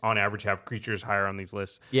you just on average have creatures higher on these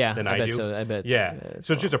lists than I do. So. I bet. Yeah.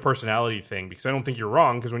 So it's just a personality thing because I don't think you're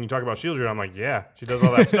wrong because when you talk about Shieldred, I'm like, yeah, she does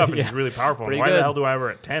all that stuff and she's really powerful. And why the hell do I have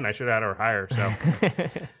her at 10? I should have had her higher.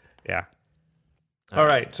 So, yeah. All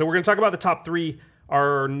right. So we're going to talk about the top 3.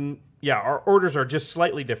 Our orders are just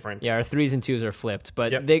slightly different. Yeah, our 3s and 2s are flipped,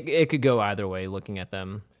 but it could go either way looking at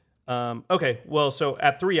them. Okay, well, so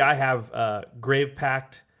at 3, I have Grave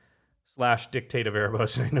Pact / Dictate of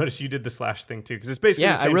Erebos, and I noticed you did the / thing too, because it's basically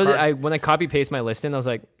the same card. When I copy paste my list in, I was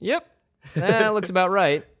like, yep, that looks about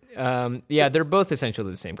right. They're both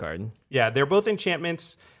essentially the same card. Yeah, they're both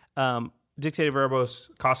enchantments. Dictate of Erebos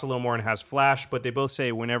costs a little more and has flash, but they both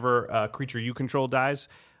say whenever a creature you control dies,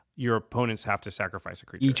 your opponents have to sacrifice a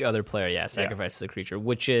creature. Each other player, sacrifices a creature,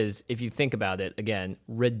 which is, if you think about it, again,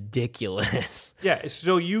 ridiculous. Yeah,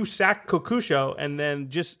 so you sack Kokusho, and then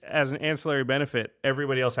just as an ancillary benefit,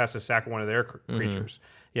 everybody else has to sack one of their creatures.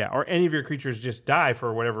 Yeah, or any of your creatures just die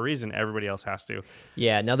for whatever reason, everybody else has to.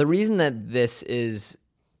 Yeah, now the reason that this is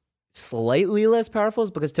slightly less powerful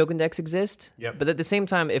is because token decks exist. Yep. But at the same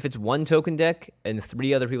time, if it's one token deck and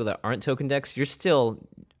 3 other people that aren't token decks, you're still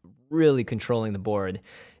really controlling the board.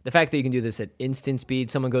 The fact that you can do this at instant speed,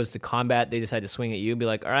 someone goes to combat, they decide to swing at you, be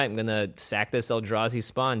like, all right, I'm going to sack this Eldrazi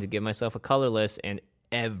Spawn to give myself a colorless, and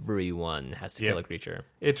everyone has to kill a creature.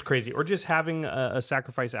 It's crazy. Or just having a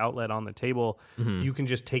sacrifice outlet on the table, you can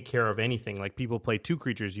just take care of anything. Like people play 2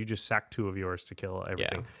 creatures, you just sack 2 of yours to kill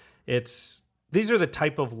everything. Yeah. These are the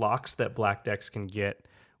type of locks that black decks can get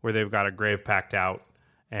where they've got a Grave Pact out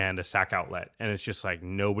and a sack outlet, and it's just like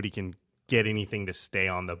nobody can get anything to stay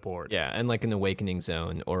on the board. Yeah, and like an Awakening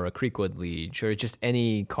Zone or a Creekwood Liege or just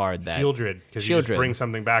any card that... Shieldred, because you just bring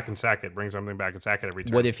something back and sack it, every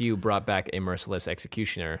turn. What if you brought back a Merciless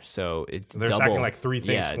Executioner? So it's they're double. Sacking like 3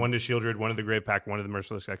 things. Yeah. 1 to Shieldred, 1 to the Grave Pact, 1 to the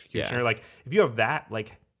Merciless Executioner. Yeah. Like, if you have that,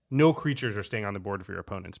 like, no creatures are staying on the board for your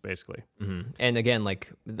opponents, basically. And again,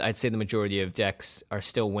 like I'd say the majority of decks are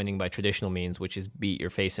still winning by traditional means, which is beat your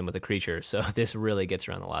face in with a creature. So this really gets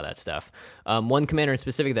around a lot of that stuff. One commander in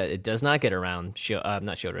specific that it does not get around, not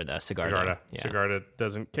Shieldred, Sigarda. Sigarda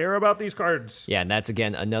doesn't care about these cards. Yeah, and that's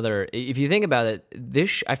again another. If you think about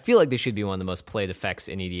it, I feel like this should be one of the most played effects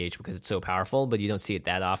in EDH because it's so powerful, but you don't see it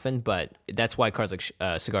that often. But that's why cards like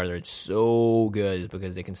Sigarda are so good, is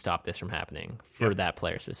because they can stop this from happening for that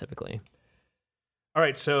player specifically. All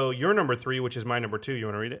right, so your number 3, which is my number 2, you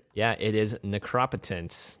want to read it? Yeah, it is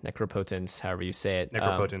Necropotence, however you say it.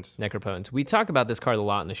 Necropotence. We talk about this card a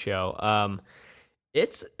lot in the show.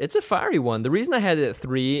 It's a fiery one. The reason I had it at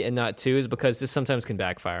 3 and not 2 is because this sometimes can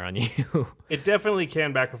backfire on you. It definitely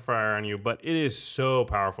can backfire on you, but it is so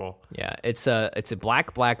powerful. Yeah, it's a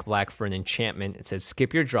black for an enchantment. It says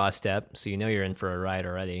skip your draw step, so you know you're in for a ride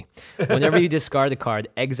already. Whenever you discard a card,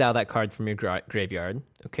 exile that card from your graveyard.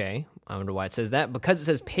 Okay, I wonder why it says that. Because it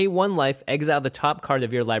says pay 1 life, exile the top card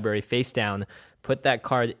of your library face down, put that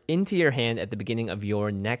card into your hand at the beginning of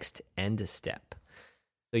your next end step.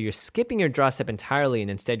 So you're skipping your draw step entirely, and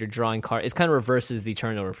instead you're drawing card. It kind of reverses the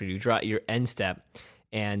turnover for you. You draw your end step,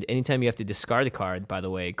 and anytime you have to discard a card, by the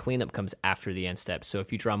way, cleanup comes after the end step. So if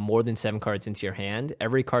you draw more than 7 cards into your hand,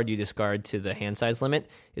 every card you discard to the hand size limit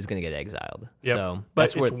is going to get exiled. Yep. So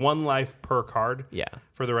but it's 1 life per card. Yeah.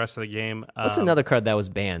 For the rest of the game. What's another card that was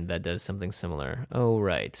banned that does something similar? Oh,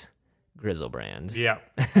 right. Grizzlebrand. Yeah.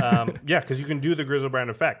 Because you can do the Grizzlebrand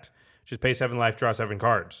effect. Just pay 7 life, draw 7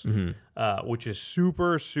 cards, which is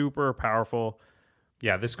super, super powerful.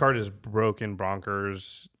 Yeah, this card is broken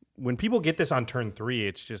bonkers. When people get this on turn 3,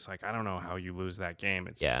 it's just like, I don't know how you lose that game.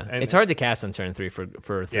 It's hard to cast on turn 3 for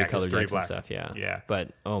 3-color decks and stuff. Yeah.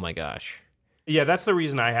 But, oh my gosh. Yeah, that's the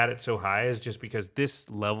reason I had it so high, is just because this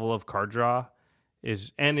level of card draw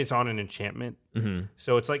and it's on an enchantment.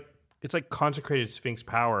 So it's like Consecrated Sphinx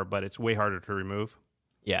power, but it's way harder to remove.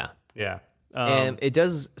 Yeah. Yeah. And it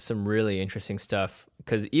does some really interesting stuff,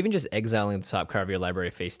 because even just exiling the top card of your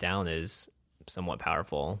library face down is somewhat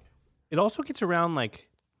powerful. It also gets around like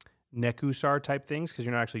Nekusar type things, because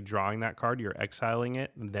you're not actually drawing that card, you're exiling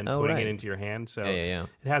it and then putting it into your hand. So it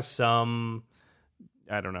has some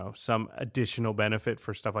additional benefit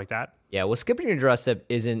for stuff like that. Yeah, well, skipping your draw step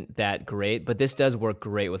isn't that great, but this does work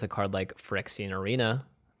great with a card like Phyrexian Arena,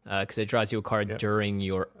 because it draws you a card during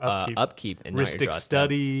your upkeep and not your draw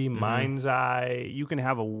Study, Mind's Eye. You can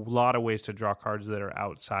have a lot of ways to draw cards that are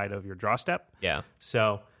outside of your draw step. Yeah.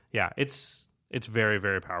 So, it's very,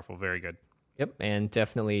 very powerful. Very good. Yep, and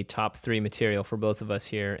definitely top 3 material for both of us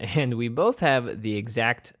here. And we both have the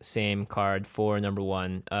exact same card for number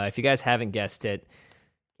 1. If you guys haven't guessed it,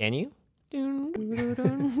 can you?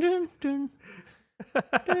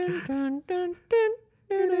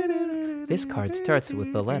 This card starts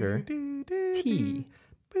with the letter T.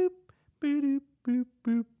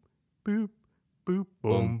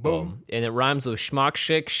 Boom, boom. And it rhymes with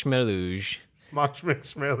Schmockshik Schmeluge.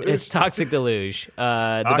 It's Toxic Deluge.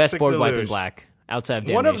 The best board wipe in black, outside of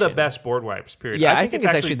Damnation. One of the best board wipes, period. Yeah, I think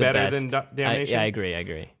it's actually better the best. than Damnation. I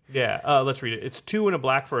agree. Yeah, let's read it. It's 2 and a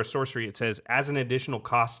black for a sorcery. It says, as an additional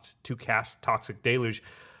cost to cast Toxic Deluge.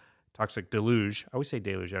 I always say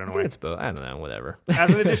deluge. I don't know why. It's both. I don't know. Whatever.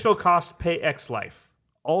 As an additional cost, pay X life.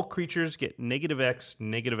 All creatures get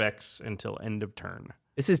 -X until end of turn.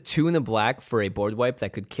 This is 2 in the black for a board wipe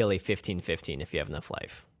that could kill a 15/15 if you have enough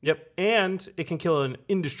life. Yep, and it can kill an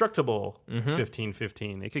indestructible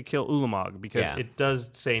 15/15. It could kill Ulamog because it does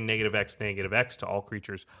say -X to all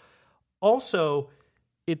creatures. Also,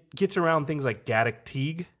 it gets around things like Gaddock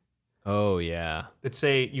Teague. Oh, yeah. That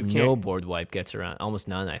say you can't... No board wipe gets around. Almost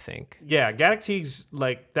none, I think. Yeah, Gaddock Teague's,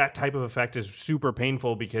 like, that type of effect is super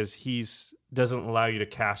painful because doesn't allow you to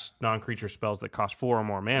cast non-creature spells that cost 4 or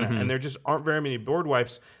more mana. And there just aren't very many board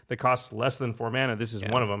wipes that cost less than 4 mana. This is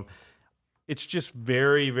one of them. It's just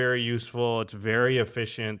very, very useful. It's very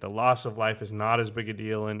efficient. The loss of life is not as big a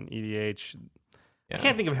deal in EDH. I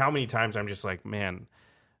can't think of how many times I'm just like, man...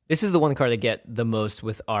 This is the one card I get the most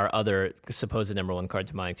with our other supposed number 1 card,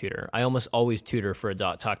 Demonic Tutor. I almost always tutor for a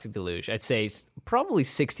Toxic Deluge. I'd say probably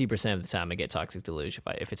 60% of the time I get Toxic Deluge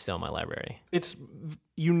if it's still in my library.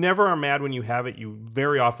 You never are mad when you have it. You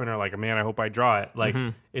very often are like, man, I hope I draw it. Like,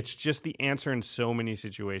 it's just the answer in so many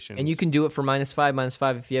situations. And you can do it for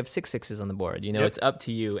 -5 if you have 6 6s on the board. You know, it's up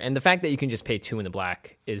to you. And the fact that you can just pay 2 in the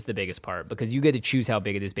black is the biggest part, because you get to choose how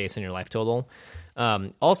big it is based on your life total.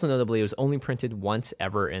 Also notably, it was only printed once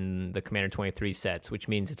ever in the Commander 23 sets, which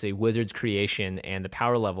means it's a Wizard's creation, and the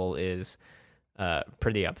power level is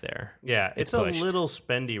pretty up there. Yeah, it's pushed. A little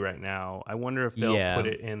spendy right now. I wonder if they'll put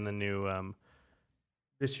it in the new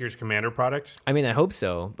this year's Commander product. I mean, I hope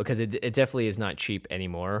so, because it definitely is not cheap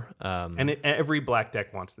anymore. And every black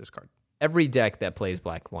deck wants this card. Every deck that plays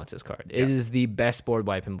black wants this card. It is the best board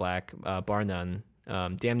wipe in black, bar none.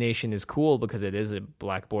 Damnation is cool because it is a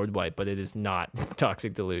black board wipe, but it is not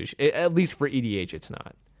Toxic Deluge. At least for EDH, it's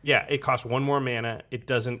not. Yeah, it costs 1 more mana. It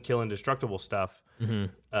doesn't kill indestructible stuff,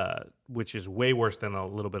 which is way worse than a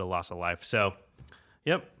little bit of loss of life. So,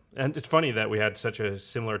 yep. And it's funny that we had such a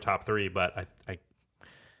similar top 3, but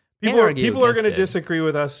people are going to disagree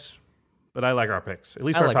with us, but I like our picks. At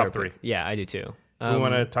least our top 3. Yeah, I do too. We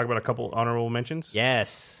want to talk about a couple honorable mentions?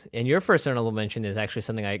 Yes. And your first honorable mention is actually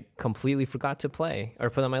something I completely forgot to play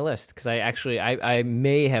or put on my list, because I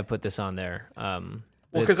may have put this on there.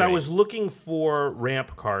 Well, because I was looking for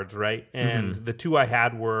ramp cards, right? And the 2 I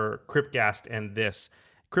had were Cryptghast and this.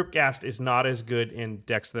 Cryptghast is not as good in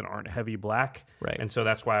decks that aren't heavy black. Right. And so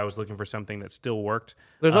that's why I was looking for something that still worked.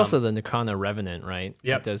 There's also the Necrona Revenant, right?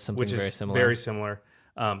 Yeah. It does something which is very similar. Very similar,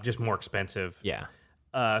 just more expensive. Yeah.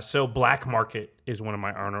 So Black Market is one of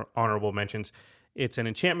my honorable mentions. It's an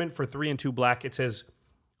enchantment for 3 and 2 black. It says,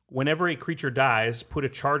 whenever a creature dies, put a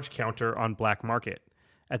charge counter on Black Market.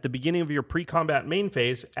 At the beginning of your pre-combat main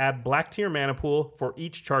phase, add black to your mana pool for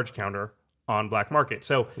each charge counter on Black Market.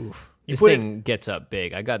 So this thing gets up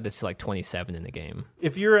big. I got this to like 27 in the game.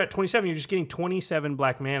 If you're at 27, you're just getting 27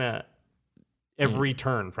 black mana every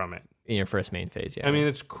turn from it. In your first main phase, yeah. I mean,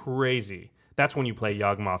 it's crazy. That's when you play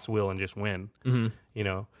Yawgmoth's Will and just win. You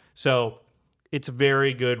know? So it's a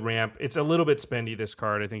very good ramp. It's a little bit spendy, this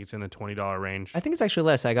card. I think it's in the $20 range. I think it's actually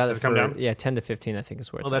less. I got Does it come down? Yeah, 10 to 15, I think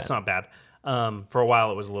is where it's Well, that's not bad. For a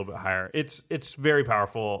while, it was a little bit higher. It's very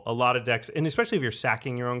powerful. A lot of decks, and especially if you're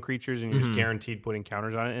sacking your own creatures and you're just guaranteed putting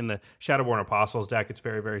counters on it. In the Shadowborn Apostles deck, it's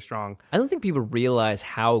very, very strong. I don't think people realize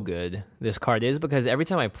how good this card is, because every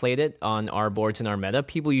time I played it on our boards in our meta,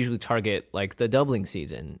 people usually target like the doubling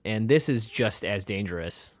season, and this is just as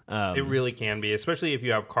dangerous. It really can be, especially if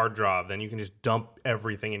you have card draw. Then you can just dump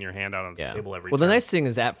everything in your hand out on the table every time. Well, the nice thing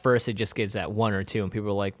is at first it just gets that 1 or 2, and people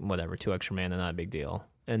are like, whatever, 2 extra mana, not a big deal.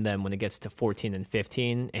 And then when it gets to 14 and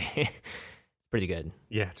 15, it's pretty good.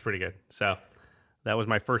 Yeah, it's pretty good. So that was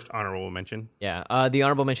my first honorable mention. Yeah. The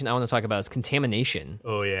honorable mention I want to talk about is Contamination.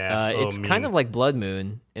 Oh, yeah. It's kind of like Blood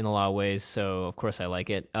Moon in a lot of ways, so of course I like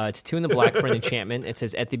it. It's 2 in the black for an enchantment. It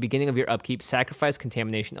says, at the beginning of your upkeep, sacrifice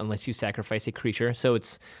Contamination unless you sacrifice a creature. So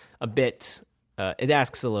it's a bit... it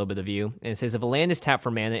asks a little bit of you. And it says, if a land is tapped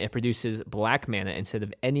for mana, it produces black mana instead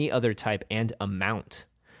of any other type and amount.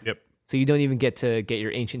 Yep. So you don't even get to get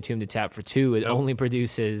your Ancient Tomb to tap for 2. It only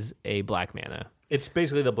produces a black mana. It's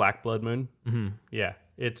basically the Black Blood Moon. Yeah,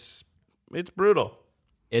 it's brutal.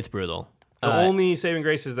 It's brutal. The only saving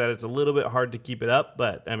grace is that it's a little bit hard to keep it up.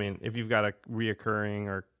 But, I mean, if you've got a reoccurring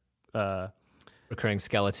or... recurring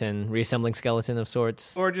skeleton, reassembling skeleton of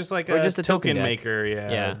sorts. Or just like just a token maker,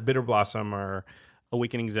 yeah. Bitter Blossom or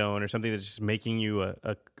Awakening Zone or something that's just making you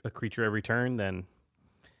a creature every turn, then...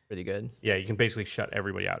 Pretty good. Yeah, you can basically shut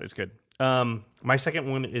everybody out. It's good. My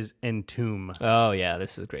second one is Entomb. Oh, yeah,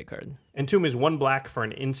 this is a great card. Entomb is 1 black for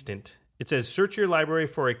an instant. It says, search your library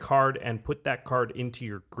for a card and put that card into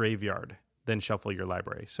your graveyard. Then shuffle your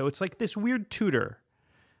library. So it's like this weird tutor,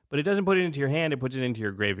 but it doesn't put it into your hand. It puts it into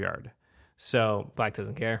your graveyard. So Black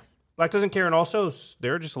doesn't care. Black doesn't care, and also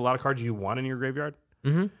there are just a lot of cards you want in your graveyard.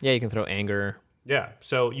 Yeah, you can throw Anger. Yeah,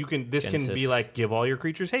 so you can. This Genesis. can be like give all your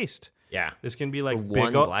creatures haste. Yeah. This can be like For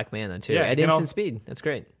 1 black mana, too. Yeah, At instant speed. That's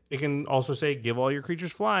great. It can also say give all your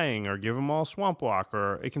creatures flying, or give them all swamp walk,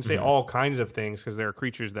 or it can say all kinds of things because there are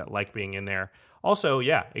creatures that like being in there. Also,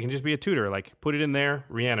 yeah, it can just be a tutor. Like put it in there,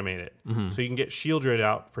 reanimate it, so you can get Shieldred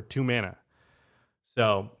out for 2 mana.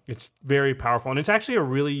 So it's very powerful, and it's actually a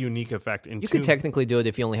really unique effect. You could technically do it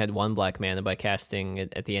if you only had 1 black mana by casting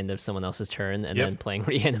it at the end of someone else's turn and then playing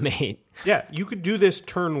reanimate. Yeah, you could do this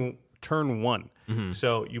turn 1.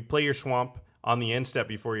 So you play your swamp on the end step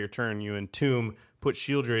before your turn. You entomb, put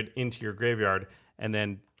Shieldred into your graveyard, and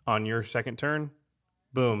then on your second turn,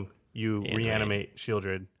 boom, you reanimate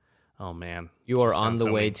Shieldred. Oh man, you are on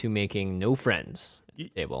the way to making no friends at the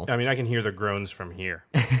table. I mean, I can hear the groans from here.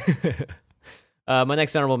 My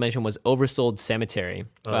next honorable mention was Oversold Cemetery,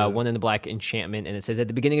 1 in the black enchantment, and it says, at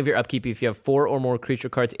the beginning of your upkeep, if you have 4 or more creature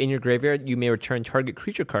cards in your graveyard, you may return target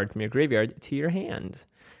creature card from your graveyard to your hand.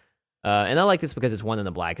 And I like this because it's 1 in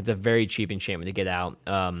the black. It's a very cheap enchantment to get out,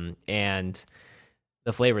 and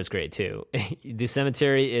the flavor is great too. The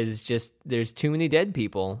cemetery is just, there's too many dead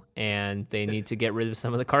people, and they need to get rid of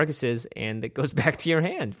some of the carcasses, and it goes back to your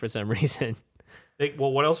hand for some reason.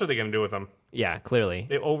 Well, what else are they going to do with them? Yeah, clearly.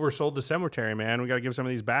 They oversold the cemetery, man. We got to give some of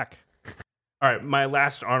these back. All right, my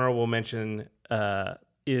last honorable mention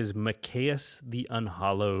is Macias the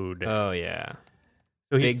Unhallowed. Oh, yeah.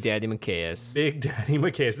 So Big Daddy Macias. Big Daddy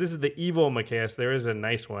Macias. This is the evil Macias. There is a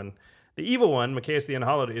nice one. The evil one, Macias the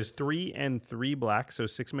Unhallowed, is 3 and 3 black, so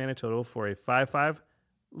 6 mana total for a 5/5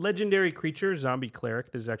 legendary creature, zombie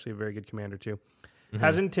cleric. This is actually a very good commander too.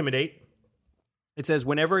 Has Intimidate. It says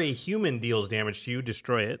whenever a human deals damage to you,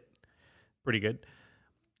 destroy it. Pretty good.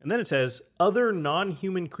 And then it says other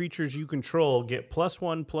non-human creatures you control get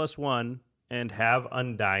 +1/+1 and have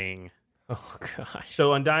Undying. Oh, gosh.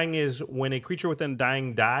 So Undying is when a creature with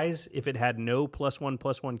Undying dies, if it had no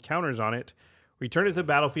 +1/+1 counters on it, return it to the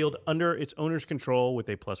battlefield under its owner's control with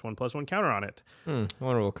a +1/+1 counter on it. I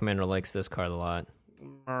wonder what commander likes this card a lot.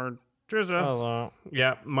 Marchiza.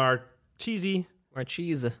 Yeah, Marchizi.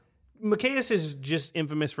 Marchese. Macias is just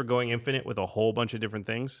infamous for going infinite with a whole bunch of different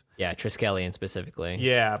things. Yeah, Triskelion specifically.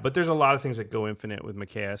 Yeah, but there's a lot of things that go infinite with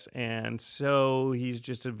Macias, and so he's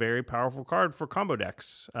just a very powerful card for combo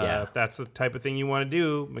decks. Yeah. If that's the type of thing you want to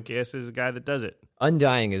do, Macias is a guy that does it.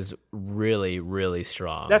 Undying is really, really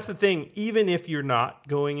strong. That's the thing. Even if you're not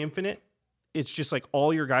going infinite, it's just like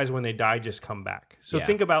all your guys, when they die, just come back. So Yeah.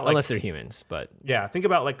 think about like... Unless they're humans, but... Yeah, think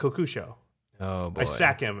about like Kokusho. Oh, boy. I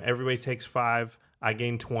sack him. Everybody takes 5. I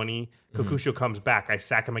gain 20. Kokusho comes back. I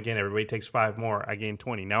sack him again. Everybody takes 5 more. I gain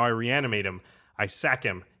 20. Now I reanimate him. I sack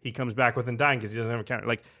him. He comes back with Undying because he doesn't have a counter.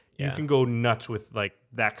 Like, you can go nuts with like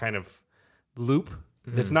that kind of loop.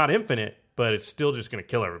 That's not infinite, but it's still just going to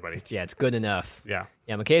kill everybody. Yeah, it's good enough. Yeah.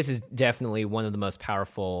 Yeah, Macias is definitely one of the most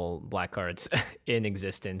powerful black cards in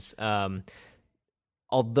existence.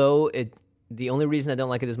 Although the only reason I don't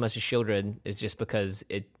like it as much as Shieldred is just because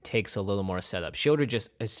it takes a little more setup. Shieldred just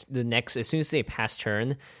as soon as they pass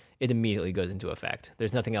turn, it immediately goes into effect.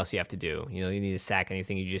 There's nothing else you have to do. You need to sack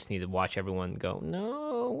anything. You just need to watch everyone go,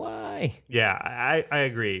 no, why? Yeah, I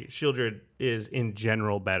agree. Shieldred is in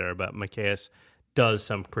general better, but Macias does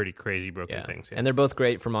some pretty crazy broken things. Yeah. And they're both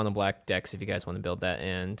great for mono black decks if you guys want to build that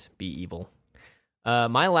and be evil.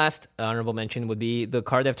 My last honorable mention would be the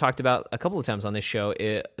card I've talked about a couple of times on this show.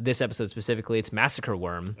 This episode specifically, it's Massacre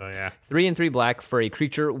Worm. Oh, yeah. 3 and 3 black for a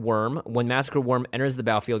creature worm. When Massacre Worm enters the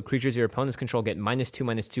battlefield, creatures your opponents control get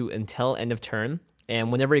 -2/-2 until end of turn.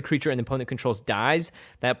 And whenever a creature an opponent controls dies,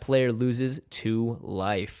 that player loses 2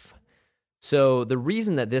 life. So the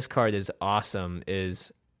reason that this card is awesome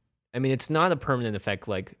is, I mean, it's not a permanent effect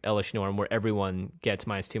like Elish Norm where everyone gets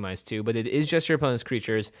 -2/-2, but it is just your opponent's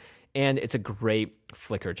creatures. And it's a great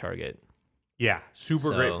flicker target. Yeah,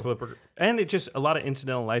 super great flipper. And it just, a lot of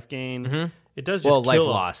incidental life gain. It does just life kill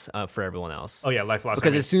loss for everyone else. Oh, yeah, life loss.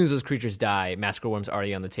 Because as soon as those creatures die, Massacre Worm's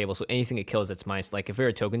already on the table, so anything it kills that's minus, like if you're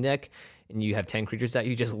a token deck and you have 10 creatures that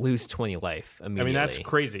you just lose 20 life immediately. I mean, that's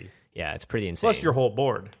crazy. Yeah, it's pretty insane. Plus your whole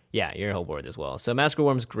board. Yeah, your whole board as well. So Massacre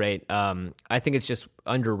Worm's great. I think it's just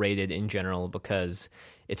underrated in general because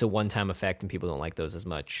it's a one-time effect and people don't like those as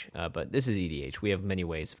much. But this is EDH. We have many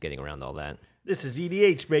ways of getting around all that. This is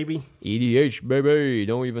EDH, baby. EDH, baby.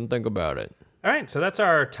 Don't even think about it. All right, so that's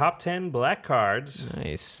our top 10 black cards.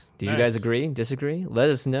 Nice. Did you guys agree? Disagree? Let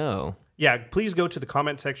us know. Yeah, please go to the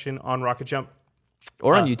comment section on Rocket Jump.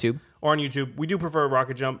 Or on YouTube. Or on YouTube. We do prefer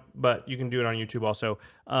Rocket Jump, but you can do it on YouTube also.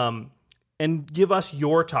 And give us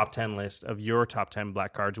your top 10 list of your top 10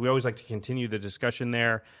 black cards. We always like to continue the discussion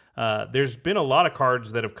there. There's been a lot of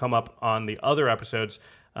cards that have come up on the other episodes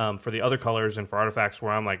for the other colors and for artifacts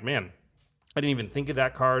where I'm like, man, I didn't even think of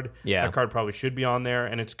that card. Yeah. That card probably should be on there.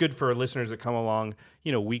 And it's good for listeners that come along,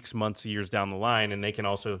 weeks, months, years down the line, and they can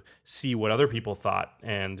also see what other people thought.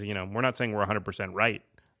 And, we're not saying we're 100% right.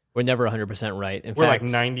 We're never 100% right. We're like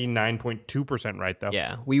 99.2% right, though.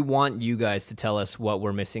 Yeah, we want you guys to tell us what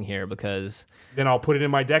we're missing here because... Then I'll put it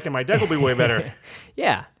in my deck, and my deck will be way better.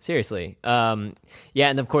 Yeah, seriously. Yeah,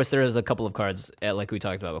 and of course, there is a couple of cards, like we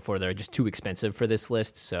talked about before, that are just too expensive for this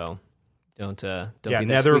list, so don't be that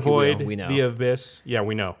Nether squeaky Void, wheel. We know. the Abyss. Yeah,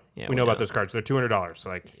 we know. Yeah, we know about those cards. They're $200.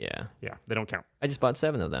 So yeah, they don't count. I just bought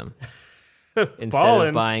 7 of them instead Ballin'.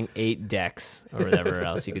 of buying 8 decks or whatever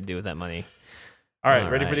else you could do with that money. All right,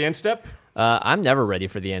 ready for the end step? I'm never ready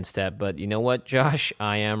for the end step, but you know what, Josh?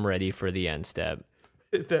 I am ready for the end step.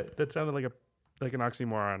 That sounded like an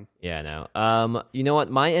oxymoron. Yeah, I know. You know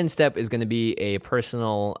what? My end step is going to be a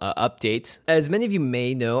personal update. As many of you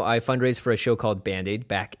may know, I fundraised for a show called Band-Aid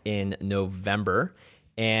back in November.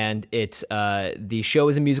 And it's the show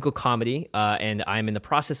is a musical comedy, and I'm in the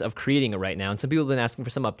process of creating it right now. And some people have been asking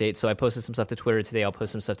for some updates, so I posted some stuff to Twitter today. I'll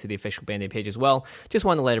post some stuff to the official Band-Aid page as well. Just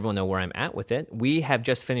want to let everyone know where I'm at with it. We have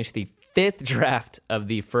just finished the 5th draft of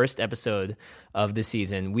the first episode of the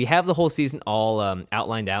season. We have the whole season all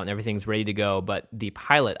outlined out, and everything's ready to go. But the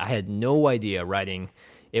pilot, I had no idea writing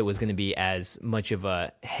it was going to be as much of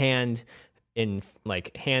a hand in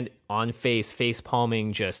like hand on face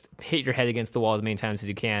palming, just hit your head against the wall as many times as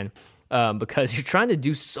you can. Because you're trying to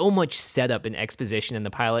do so much setup and exposition in the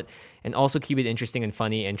pilot and also keep it interesting and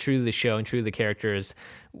funny and true to the show and true to the characters.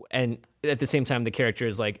 And at the same time, the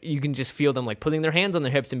characters, like, you can just feel them like putting their hands on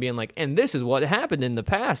their hips and being like, and this is what happened in the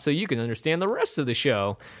past, so you can understand the rest of the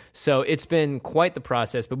show. So it's been quite the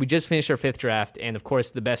process, but we just finished our 5th draft, and of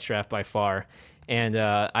course, the best draft by far. And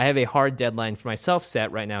I have a hard deadline for myself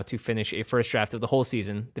set right now to finish a first draft of the whole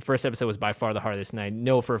season. The first episode was by far the hardest, and I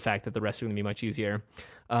know for a fact that the rest are going to be much easier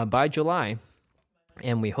by July.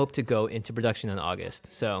 And we hope to go into production in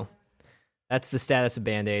August. So that's the status of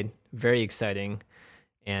Band-Aid. Very exciting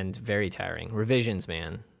and very tiring. Revisions,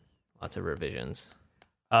 man. Lots of revisions.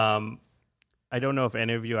 I don't know if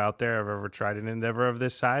any of you out there have ever tried an endeavor of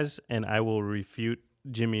this size, and I will refute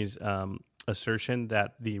Jimmy's assertion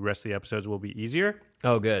that the rest of the episodes will be easier.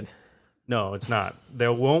 Oh, good. No, it's not. They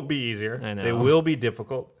won't be easier. I know. They will be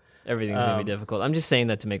difficult. Everything's gonna be difficult. I'm just saying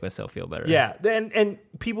that to make myself feel better. Yeah, and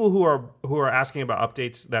people who are asking about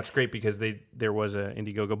updates, that's great because there was an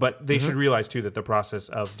Indiegogo, but they should realize too that the process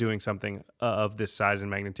of doing something of this size and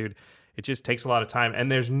magnitude, it just takes a lot of time,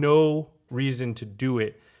 and there's no reason to do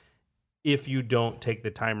it if you don't take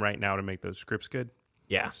the time right now to make those scripts good.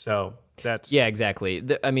 Yeah. So that's... Yeah, exactly.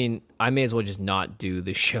 I mean, I may as well just not do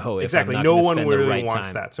the show if exactly. I'm not No one spend the really right wants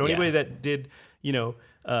time. that. So anybody that did,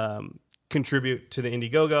 contribute to the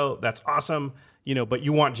Indiegogo, that's awesome. But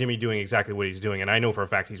you want Jimmy doing exactly what he's doing, and I know for a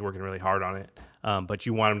fact he's working really hard on it. But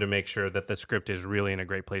you want him to make sure that the script is really in a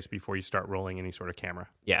great place before you start rolling any sort of camera.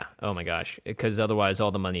 Yeah. Oh my gosh. Because otherwise,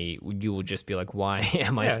 all the money, you will just be like, why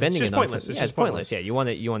am I spending it's it just on pointless. something? It's Yeah, just it's pointless. Yeah. You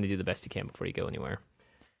want to do the best you can before you go anywhere.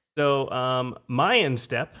 So my end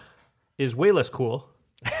step is way less cool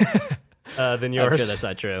than yours. I'm sure that's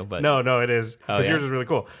not true, but No, it is. Because yeah? yours is really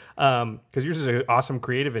cool. Because yours is an awesome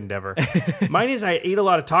creative endeavor. Mine is I ate a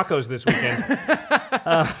lot of tacos this weekend.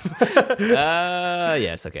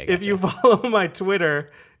 yes. Okay. If you follow my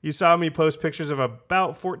Twitter, you saw me post pictures of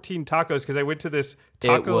about 14 tacos because I went to this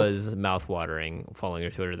taco... It was mouth-watering following your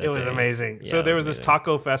Twitter that day. It was amazing. Yeah, so there was amazing. this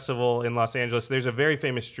taco festival in Los Angeles. There's a very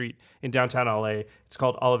famous street in downtown LA. It's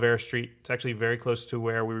called Olivera Street. It's actually very close to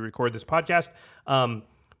where we record this podcast.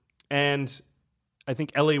 And I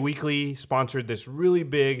think LA Weekly sponsored this really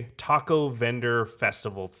big taco vendor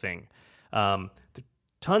festival thing.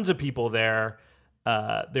 Tons of people there.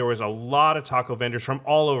 There was a lot of taco vendors from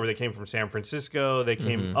all over. They came from San Francisco. They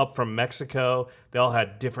came up from Mexico. They all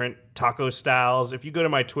had different taco styles. If you go to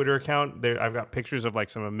my Twitter account, I've got pictures of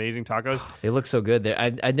like some amazing tacos. They look so good.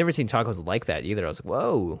 I'd never seen tacos like that either. I was like,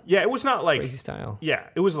 whoa. Yeah, it was not like crazy style. Yeah,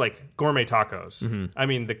 it was like gourmet tacos. I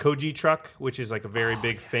mean, the Koji truck, which is like a very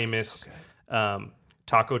big, famous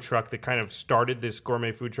taco truck that kind of started this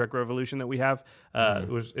gourmet food truck revolution that we have.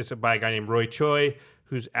 It's by a guy named Roy Choi,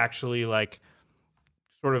 who's actually like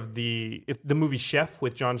sort of the movie Chef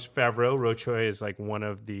with Jon Favreau. Roy Choi is like one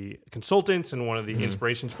of the consultants and one of the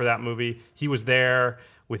inspirations for that movie. He was there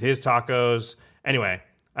with his tacos. Anyway,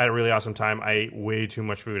 I had a really awesome time. I ate way too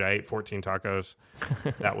much food. I ate 14 tacos.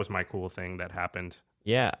 That was my cool thing that happened.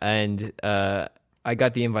 Yeah, and I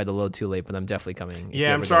got the invite a little too late, but I'm definitely coming.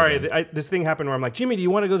 Yeah, I'm sorry. This thing happened where I'm like, Jimmy, do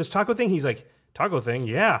you want to go to this taco thing? He's like, taco thing?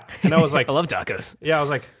 Yeah. And I was like, I love tacos. Yeah, I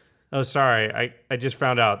was like, oh, sorry. I just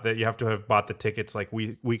found out that you have to have bought the tickets like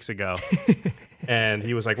weeks ago. And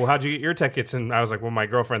he was like, well, how'd you get your tickets? And I was like, well, my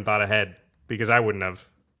girlfriend thought ahead because I wouldn't have.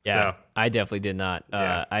 Yeah, so, I definitely did not.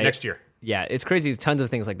 next year. Yeah, it's crazy. Tons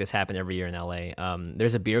of things like this happen every year in LA.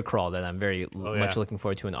 There's a beer crawl that I'm very much looking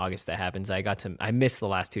forward to in August that happens. I missed the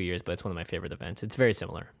last 2 years, but it's one of my favorite events. It's very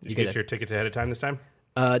similar. Did you get your tickets ahead of time this time?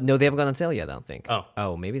 No, they haven't gone on sale yet, I don't think.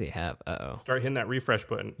 Oh, maybe they have. Start hitting that refresh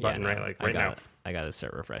button right now. I got to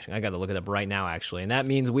start refreshing. I got to look it up right now, actually. And that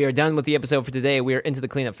means we are done with the episode for today. We are into the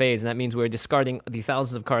cleanup phase, and that means we're discarding the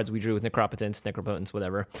thousands of cards we drew with Necropotence,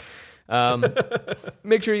 whatever.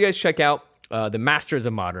 Make sure you guys check out the Masters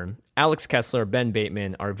of Modern. Alex Kessler, Ben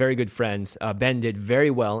Bateman are very good friends. Ben did very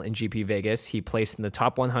well in GP Vegas. He placed in the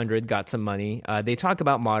top 100, got some money. They talk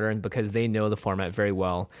about Modern because they know the format very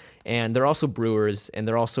well. And they're also brewers, and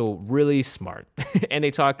they're also really smart. And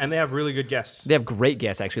they talk... And they have really good guests. They have great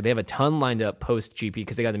guests, actually. They have a ton lined up post-GP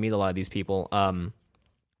because they got to meet a lot of these people,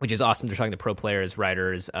 which is awesome. They're talking to pro players,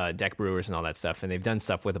 writers, deck brewers, and all that stuff. And they've done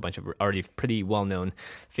stuff with a bunch of already pretty well-known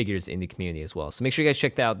figures in the community as well. So make sure you guys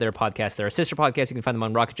check out their podcast. They're a sister podcast. You can find them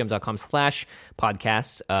on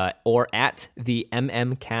rocketjump.com/podcasts or at the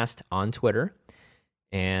MMcast on Twitter.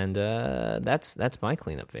 And that's my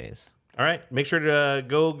cleanup phase. All right. Make sure to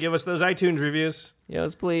go give us those iTunes reviews.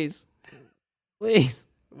 Yes, please. Please.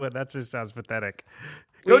 Well, that just sounds pathetic.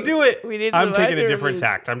 Go do it. We need I'm some taking a different reviews.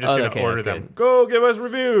 tact. I'm just going to Okay, order that's them. good. Go give us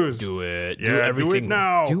reviews. Do it. Yeah, do everything. Do it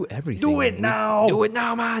now. Do everything. Do it now. Do it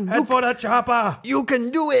now, man. Head for the chopper. You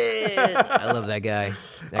can do it. I love that guy.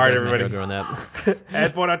 That All right, guy's my everybody. hero growing up.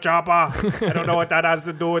 Head for the chopper. I don't know what that has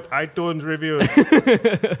to do with iTunes reviews.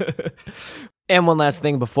 And one last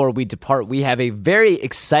thing before we depart, we have a very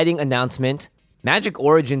exciting announcement. Magic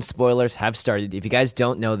Origins spoilers have started. If you guys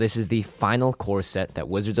don't know, this is the final core set that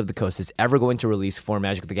Wizards of the Coast is ever going to release for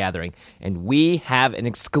Magic the Gathering. And we have an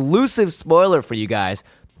exclusive spoiler for you guys,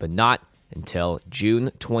 but not until June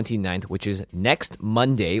 29th, which is next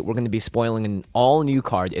Monday. We're going to be spoiling an all-new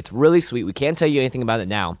card. It's really sweet. We can't tell you anything about it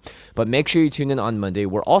now, but make sure you tune in on Monday.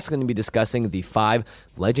 We're also going to be discussing the 5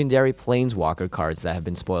 legendary Planeswalker cards that have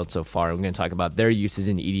been spoiled so far. We're going to talk about their uses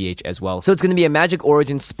in EDH as well. So it's going to be a Magic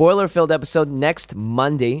Origins spoiler-filled episode next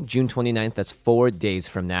Monday, June 29th. That's 4 days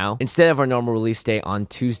from now, instead of our normal release day on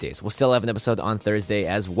Tuesdays. We'll still have an episode on Thursday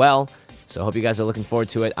as well. So I hope you guys are looking forward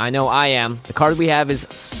to it. I know I am. The card we have is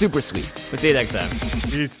super sweet. We'll see you next time.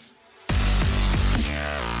 Peace.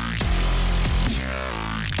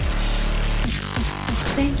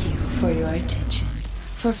 Thank you for your attention.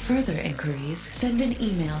 For further inquiries, send an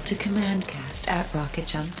email to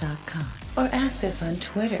commandcast@rocketjump.com or ask us on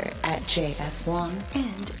Twitter @JFWong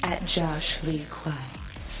and @JoshLeeQuai.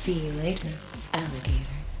 See you later, alligator.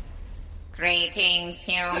 Greetings,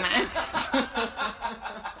 humans.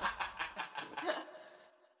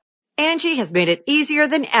 Angie has made it easier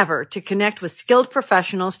than ever to connect with skilled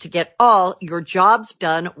professionals to get all your jobs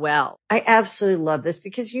done well. I absolutely love this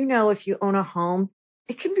because, you know, if you own a home,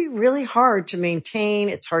 it can be really hard to maintain.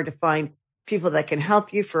 It's hard to find people that can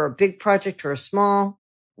help you for a big project or a small.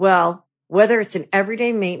 Well, whether it's in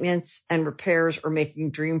everyday maintenance and repairs or making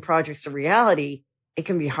dream projects a reality, it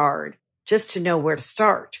can be hard just to know where to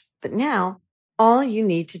start. But now all you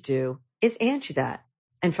need to do is Angie that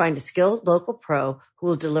and find a skilled local pro who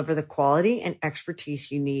will deliver the quality and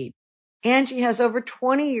expertise you need. Angie has over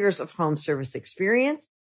 20 years of home service experience,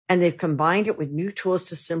 and they've combined it with new tools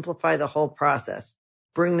to simplify the whole process.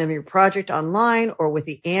 Bring them your project online or with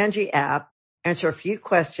the Angie app, answer a few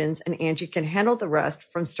questions, and Angie can handle the rest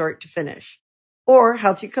from start to finish. Or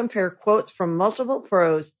help you compare quotes from multiple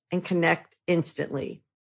pros and connect instantly,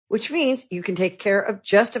 which means you can take care of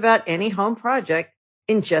just about any home project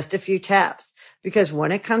in just a few taps. Because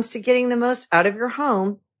when it comes to getting the most out of your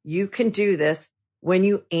home, you can do this when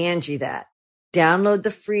you Angie that. Download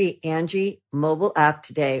the free Angie mobile app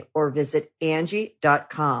today or visit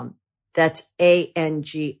Angie.com. That's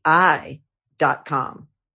ANGI.com.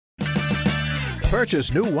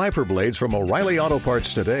 Purchase new wiper blades from O'Reilly Auto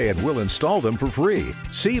Parts today and we'll install them for free.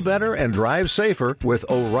 See better and drive safer with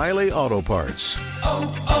O'Reilly Auto Parts.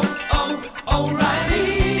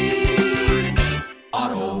 O'Reilly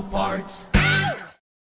Auto Parts.